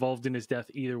already involved in his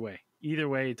death. Either way,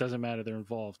 it doesn't matter. They're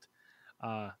involved.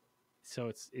 So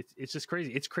it's just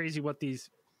crazy. It's crazy what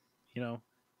these, and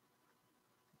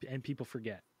people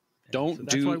forget. Don't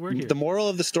do. The moral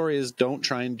of the story is don't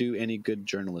try and do any good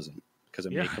journalism. Because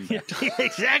it may come back.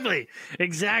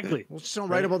 Exactly. Well, just don't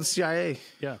write about the CIA.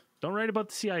 Yeah, don't write about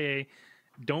the CIA.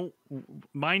 Don't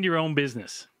mind your own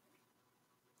business.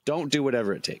 Don't do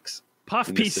whatever it takes.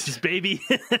 Puff pieces, baby.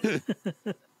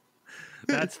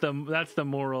 That's the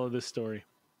moral of this story.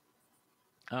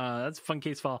 That's a fun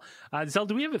case file. Zell,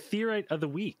 do we have a theorite of the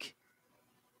week?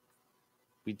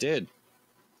 We did.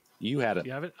 You had it.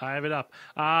 You have it? I have it up.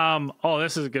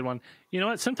 This is a good one. You know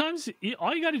what? Sometimes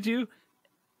all you got to do,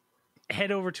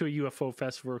 head over to a UFO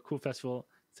festival or a cool festival,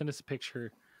 send us a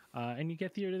picture, and you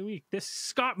get the theory of the week. This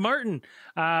Scott Martin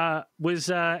was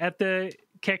at the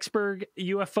Kecksburg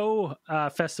UFO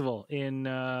festival in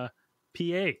PA.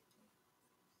 Cool.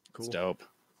 It's dope.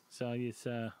 So it's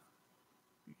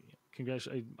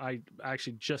congratulations. I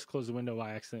actually just closed the window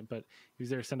by accident, but he was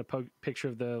there to send a picture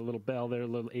of the little bell there,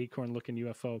 little acorn-looking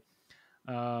UFO.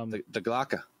 The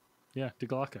Glocka. Yeah, the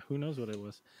Glocka. Who knows what it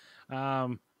was?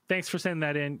 Thanks for sending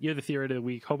that in. You're the theory of the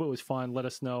week. Hope it was fun. Let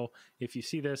us know if you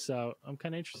see this. I'm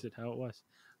kind of interested how it was.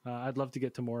 I'd love to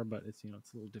get to more, but it's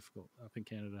it's a little difficult up in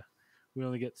Canada. We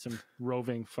only get some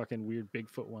roving, fucking weird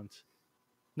Bigfoot ones.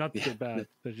 Not that they're bad.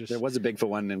 They're just... There was a Bigfoot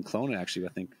one in Kelowna, actually. I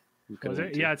think. Was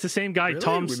there? Yeah, it's the same guy. Really?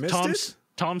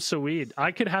 Tom Saweed.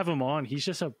 I could have him on. He's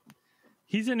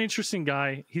an interesting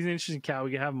guy. He's an interesting cat.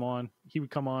 We could have him on. He would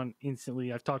come on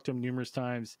instantly. I've talked to him numerous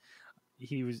times.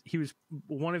 He was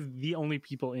one of the only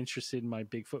people interested in my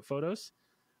Bigfoot photos.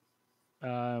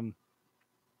 I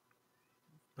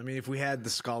mean, if we had the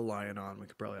skull lion on, we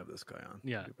could probably have this guy on.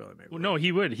 Yeah. Well, no,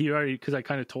 he would. He already, because I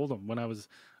kind of told him when I was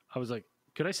like,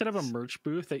 could I set up a merch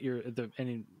booth at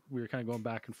and we were kind of going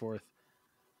back and forth.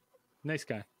 Nice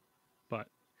guy, but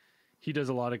he does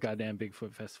a lot of goddamn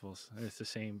Bigfoot festivals. It's the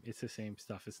same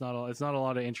stuff. It's not a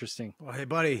lot of interesting. Well, hey,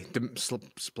 buddy,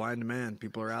 supply and demand.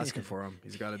 People are asking for him.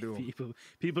 He's got to do them.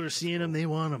 People are seeing him. They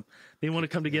want him. They want to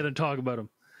come together and talk about him.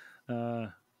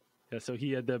 Yeah, so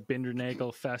he had the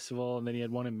Bindernagel Festival, and then he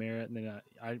had one in Merritt, and then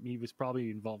he was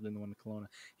probably involved in the one in Kelowna.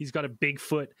 He's got a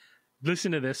Bigfoot.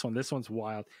 Listen to this one. This one's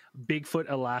wild. Bigfoot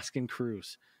Alaskan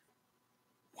cruise.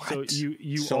 What? So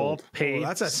you all paid.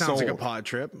 That sounds like a pod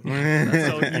trip. So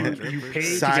you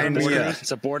paid Sign me up.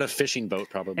 It's aboard a fishing boat,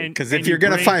 probably. Because if you're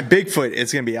going to find Bigfoot,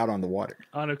 it's going to be out on the water.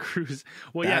 On a cruise.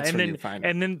 Well, That's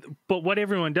but what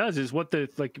everyone does is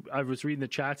I was reading the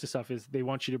chats and stuff is they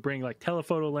want you to bring like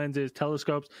telephoto lenses,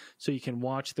 telescopes, so you can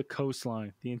watch the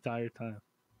coastline the entire time.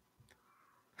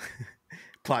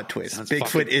 Plot twist. Sounds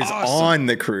Bigfoot is awesome. on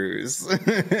the cruise.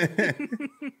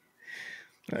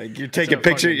 Like you're taking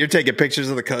pictures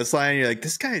of the coastline and you're like,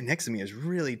 this guy next to me is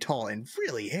really tall and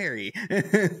really hairy.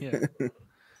 Yeah.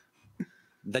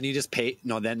 Then you just pay.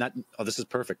 No, this is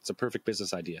perfect. It's a perfect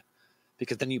business idea.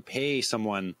 Because then you pay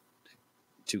someone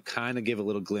to kind of give a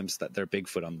little glimpse that they're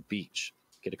Bigfoot on the beach.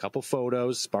 Get a couple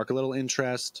photos, spark a little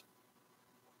interest.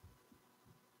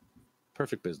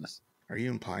 Perfect business. Are you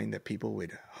implying that people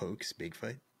would hoax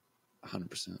Bigfoot?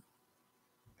 100%.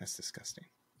 That's disgusting.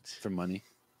 For money.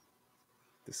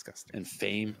 Disgusting. And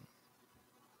fame.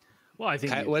 Well, I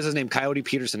think what's his name? Coyote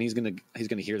Peterson. He's gonna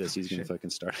hear this. He's gonna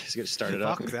fucking start. He's gonna start it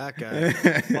up. Fuck that guy.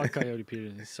 fuck Coyote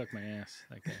Peterson. He sucked my ass.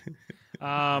 That guy.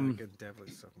 He could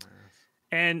definitely suck my ass.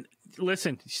 And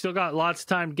listen, you still got lots of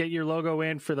time to get your logo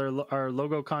in for our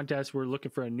logo contest. We're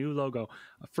looking for a new logo.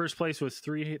 First place was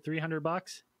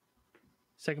 $300.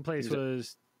 Second place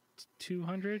was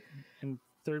 200, and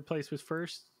third place was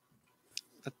first.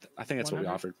 I think that's 100? What we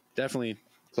offered. Definitely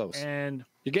close. And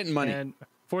you're getting money. And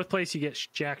fourth place, you get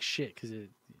jack shit because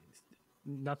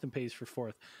nothing pays for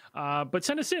fourth. But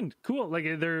send us in. Cool. Like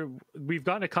we've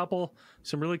gotten a couple,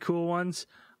 some really cool ones.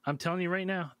 I'm telling you right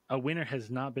now, a winner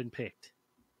has not been picked.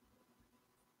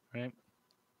 Right?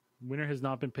 Winner has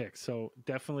not been picked. So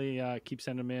definitely keep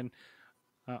sending them in.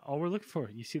 All we're looking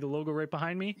for. You see the logo right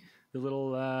behind me? The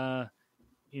little, our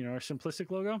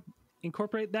simplistic logo?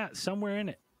 Incorporate that somewhere in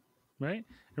it. Right?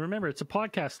 And remember, it's a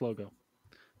podcast logo.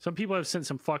 Some people have sent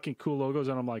some fucking cool logos,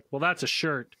 and I'm like, well, that's a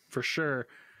shirt for sure.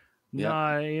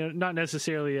 Yeah. Not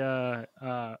necessarily a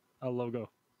logo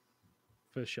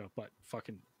for the show, but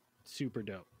fucking super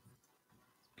dope.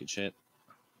 Good shit.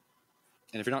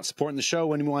 And if you're not supporting the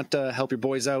show and you want to help your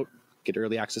boys out, get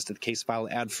early access to the Casefile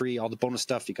ad-free, all the bonus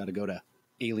stuff, you got to go to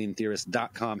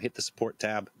alientheorist.com, hit the support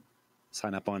tab,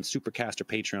 sign up on Supercast or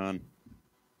Patreon,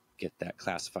 get that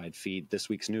classified feed. This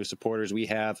week's new supporters, we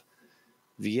have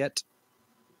Viet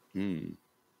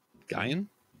Guyen?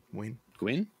 Win.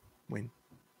 Gwyn? Win.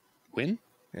 Gwyn?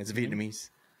 It's Vietnamese.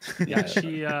 Yeah,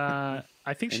 she,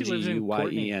 I think she lives in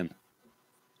Courtney. N-G-U-Y-E-N.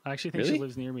 I actually think she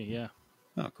lives near me, yeah.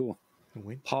 Oh, cool.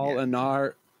 Win. Paul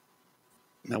Anar.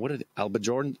 Now, what are they? Alba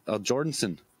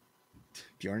Jordanson.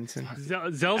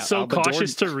 Bjornson. Zell's so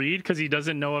cautious to read because he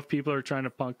doesn't know if people are trying to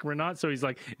punk him or not. So he's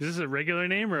like, "Is this a regular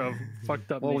name or a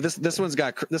fucked up?" Well, name? this one's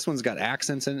got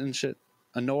accents and shit.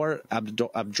 Anor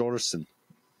Abjorson.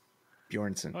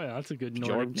 Bjornson. Oh yeah, that's a good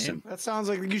Nordic name. That sounds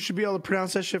like you should be able to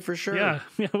pronounce that shit for sure. Yeah.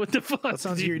 What the fuck? That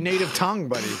sounds like your native tongue,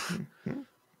 buddy.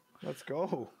 Let's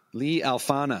go. Lee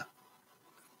Alfana.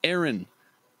 Aaron.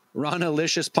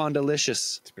 Ronalicious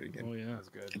Pondalicious. That's pretty good. Oh yeah, That's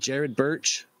good. Jared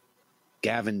Birch.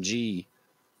 Gavin G.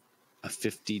 A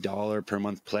 $50 per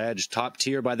month pledge. Top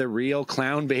tier by the real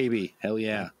Clown Baby. Hell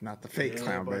yeah. Not the fake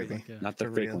clown, baby. Yeah. Not the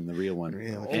fake one, the real one.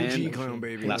 Real. And OG Clown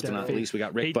Baby. last but not least, we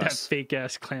got Rick hate Bus. that fake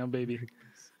ass clown baby.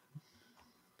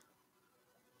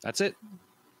 That's it.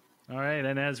 All right,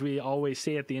 and as we always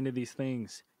say at the end of these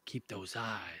things, keep those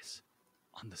eyes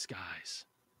on the skies.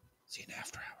 See you in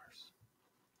After Hours.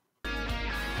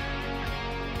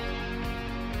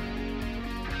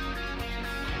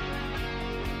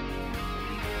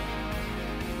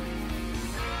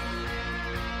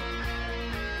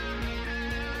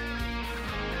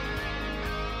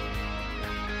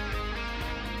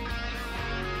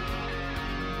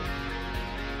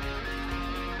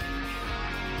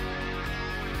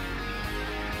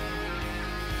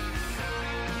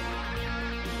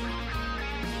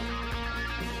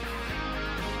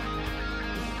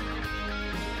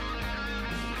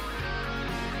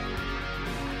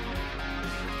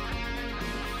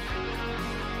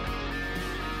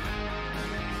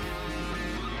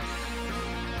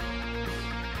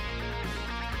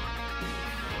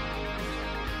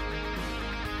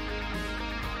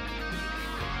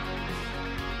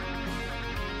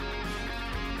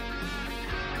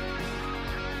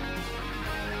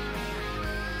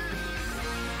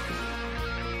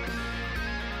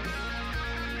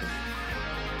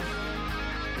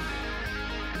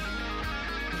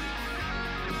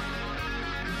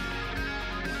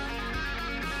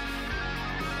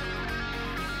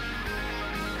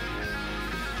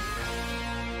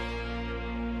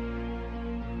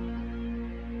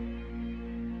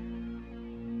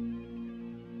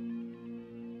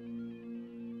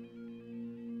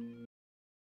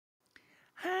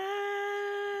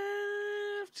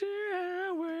 After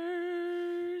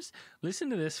Hours. Listen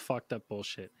to this fucked up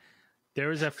bullshit. There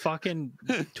was a fucking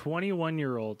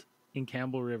 21-year-old in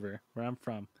Campbell River, where I'm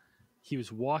from. He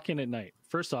was walking at night.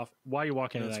 First off, why are you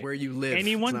walking at night? That's where you live.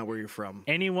 It's not where you're from.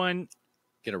 Anyone,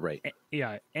 Get it right.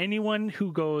 yeah, anyone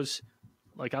who goes,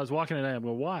 like, I was walking at night, I'm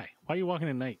going, why? Why are you walking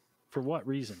at night? For what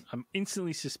reason? I'm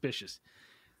instantly suspicious.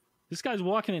 This guy's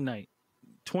walking at night.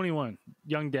 21,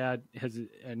 young dad, has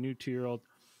a new 2-year-old.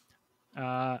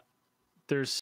 There's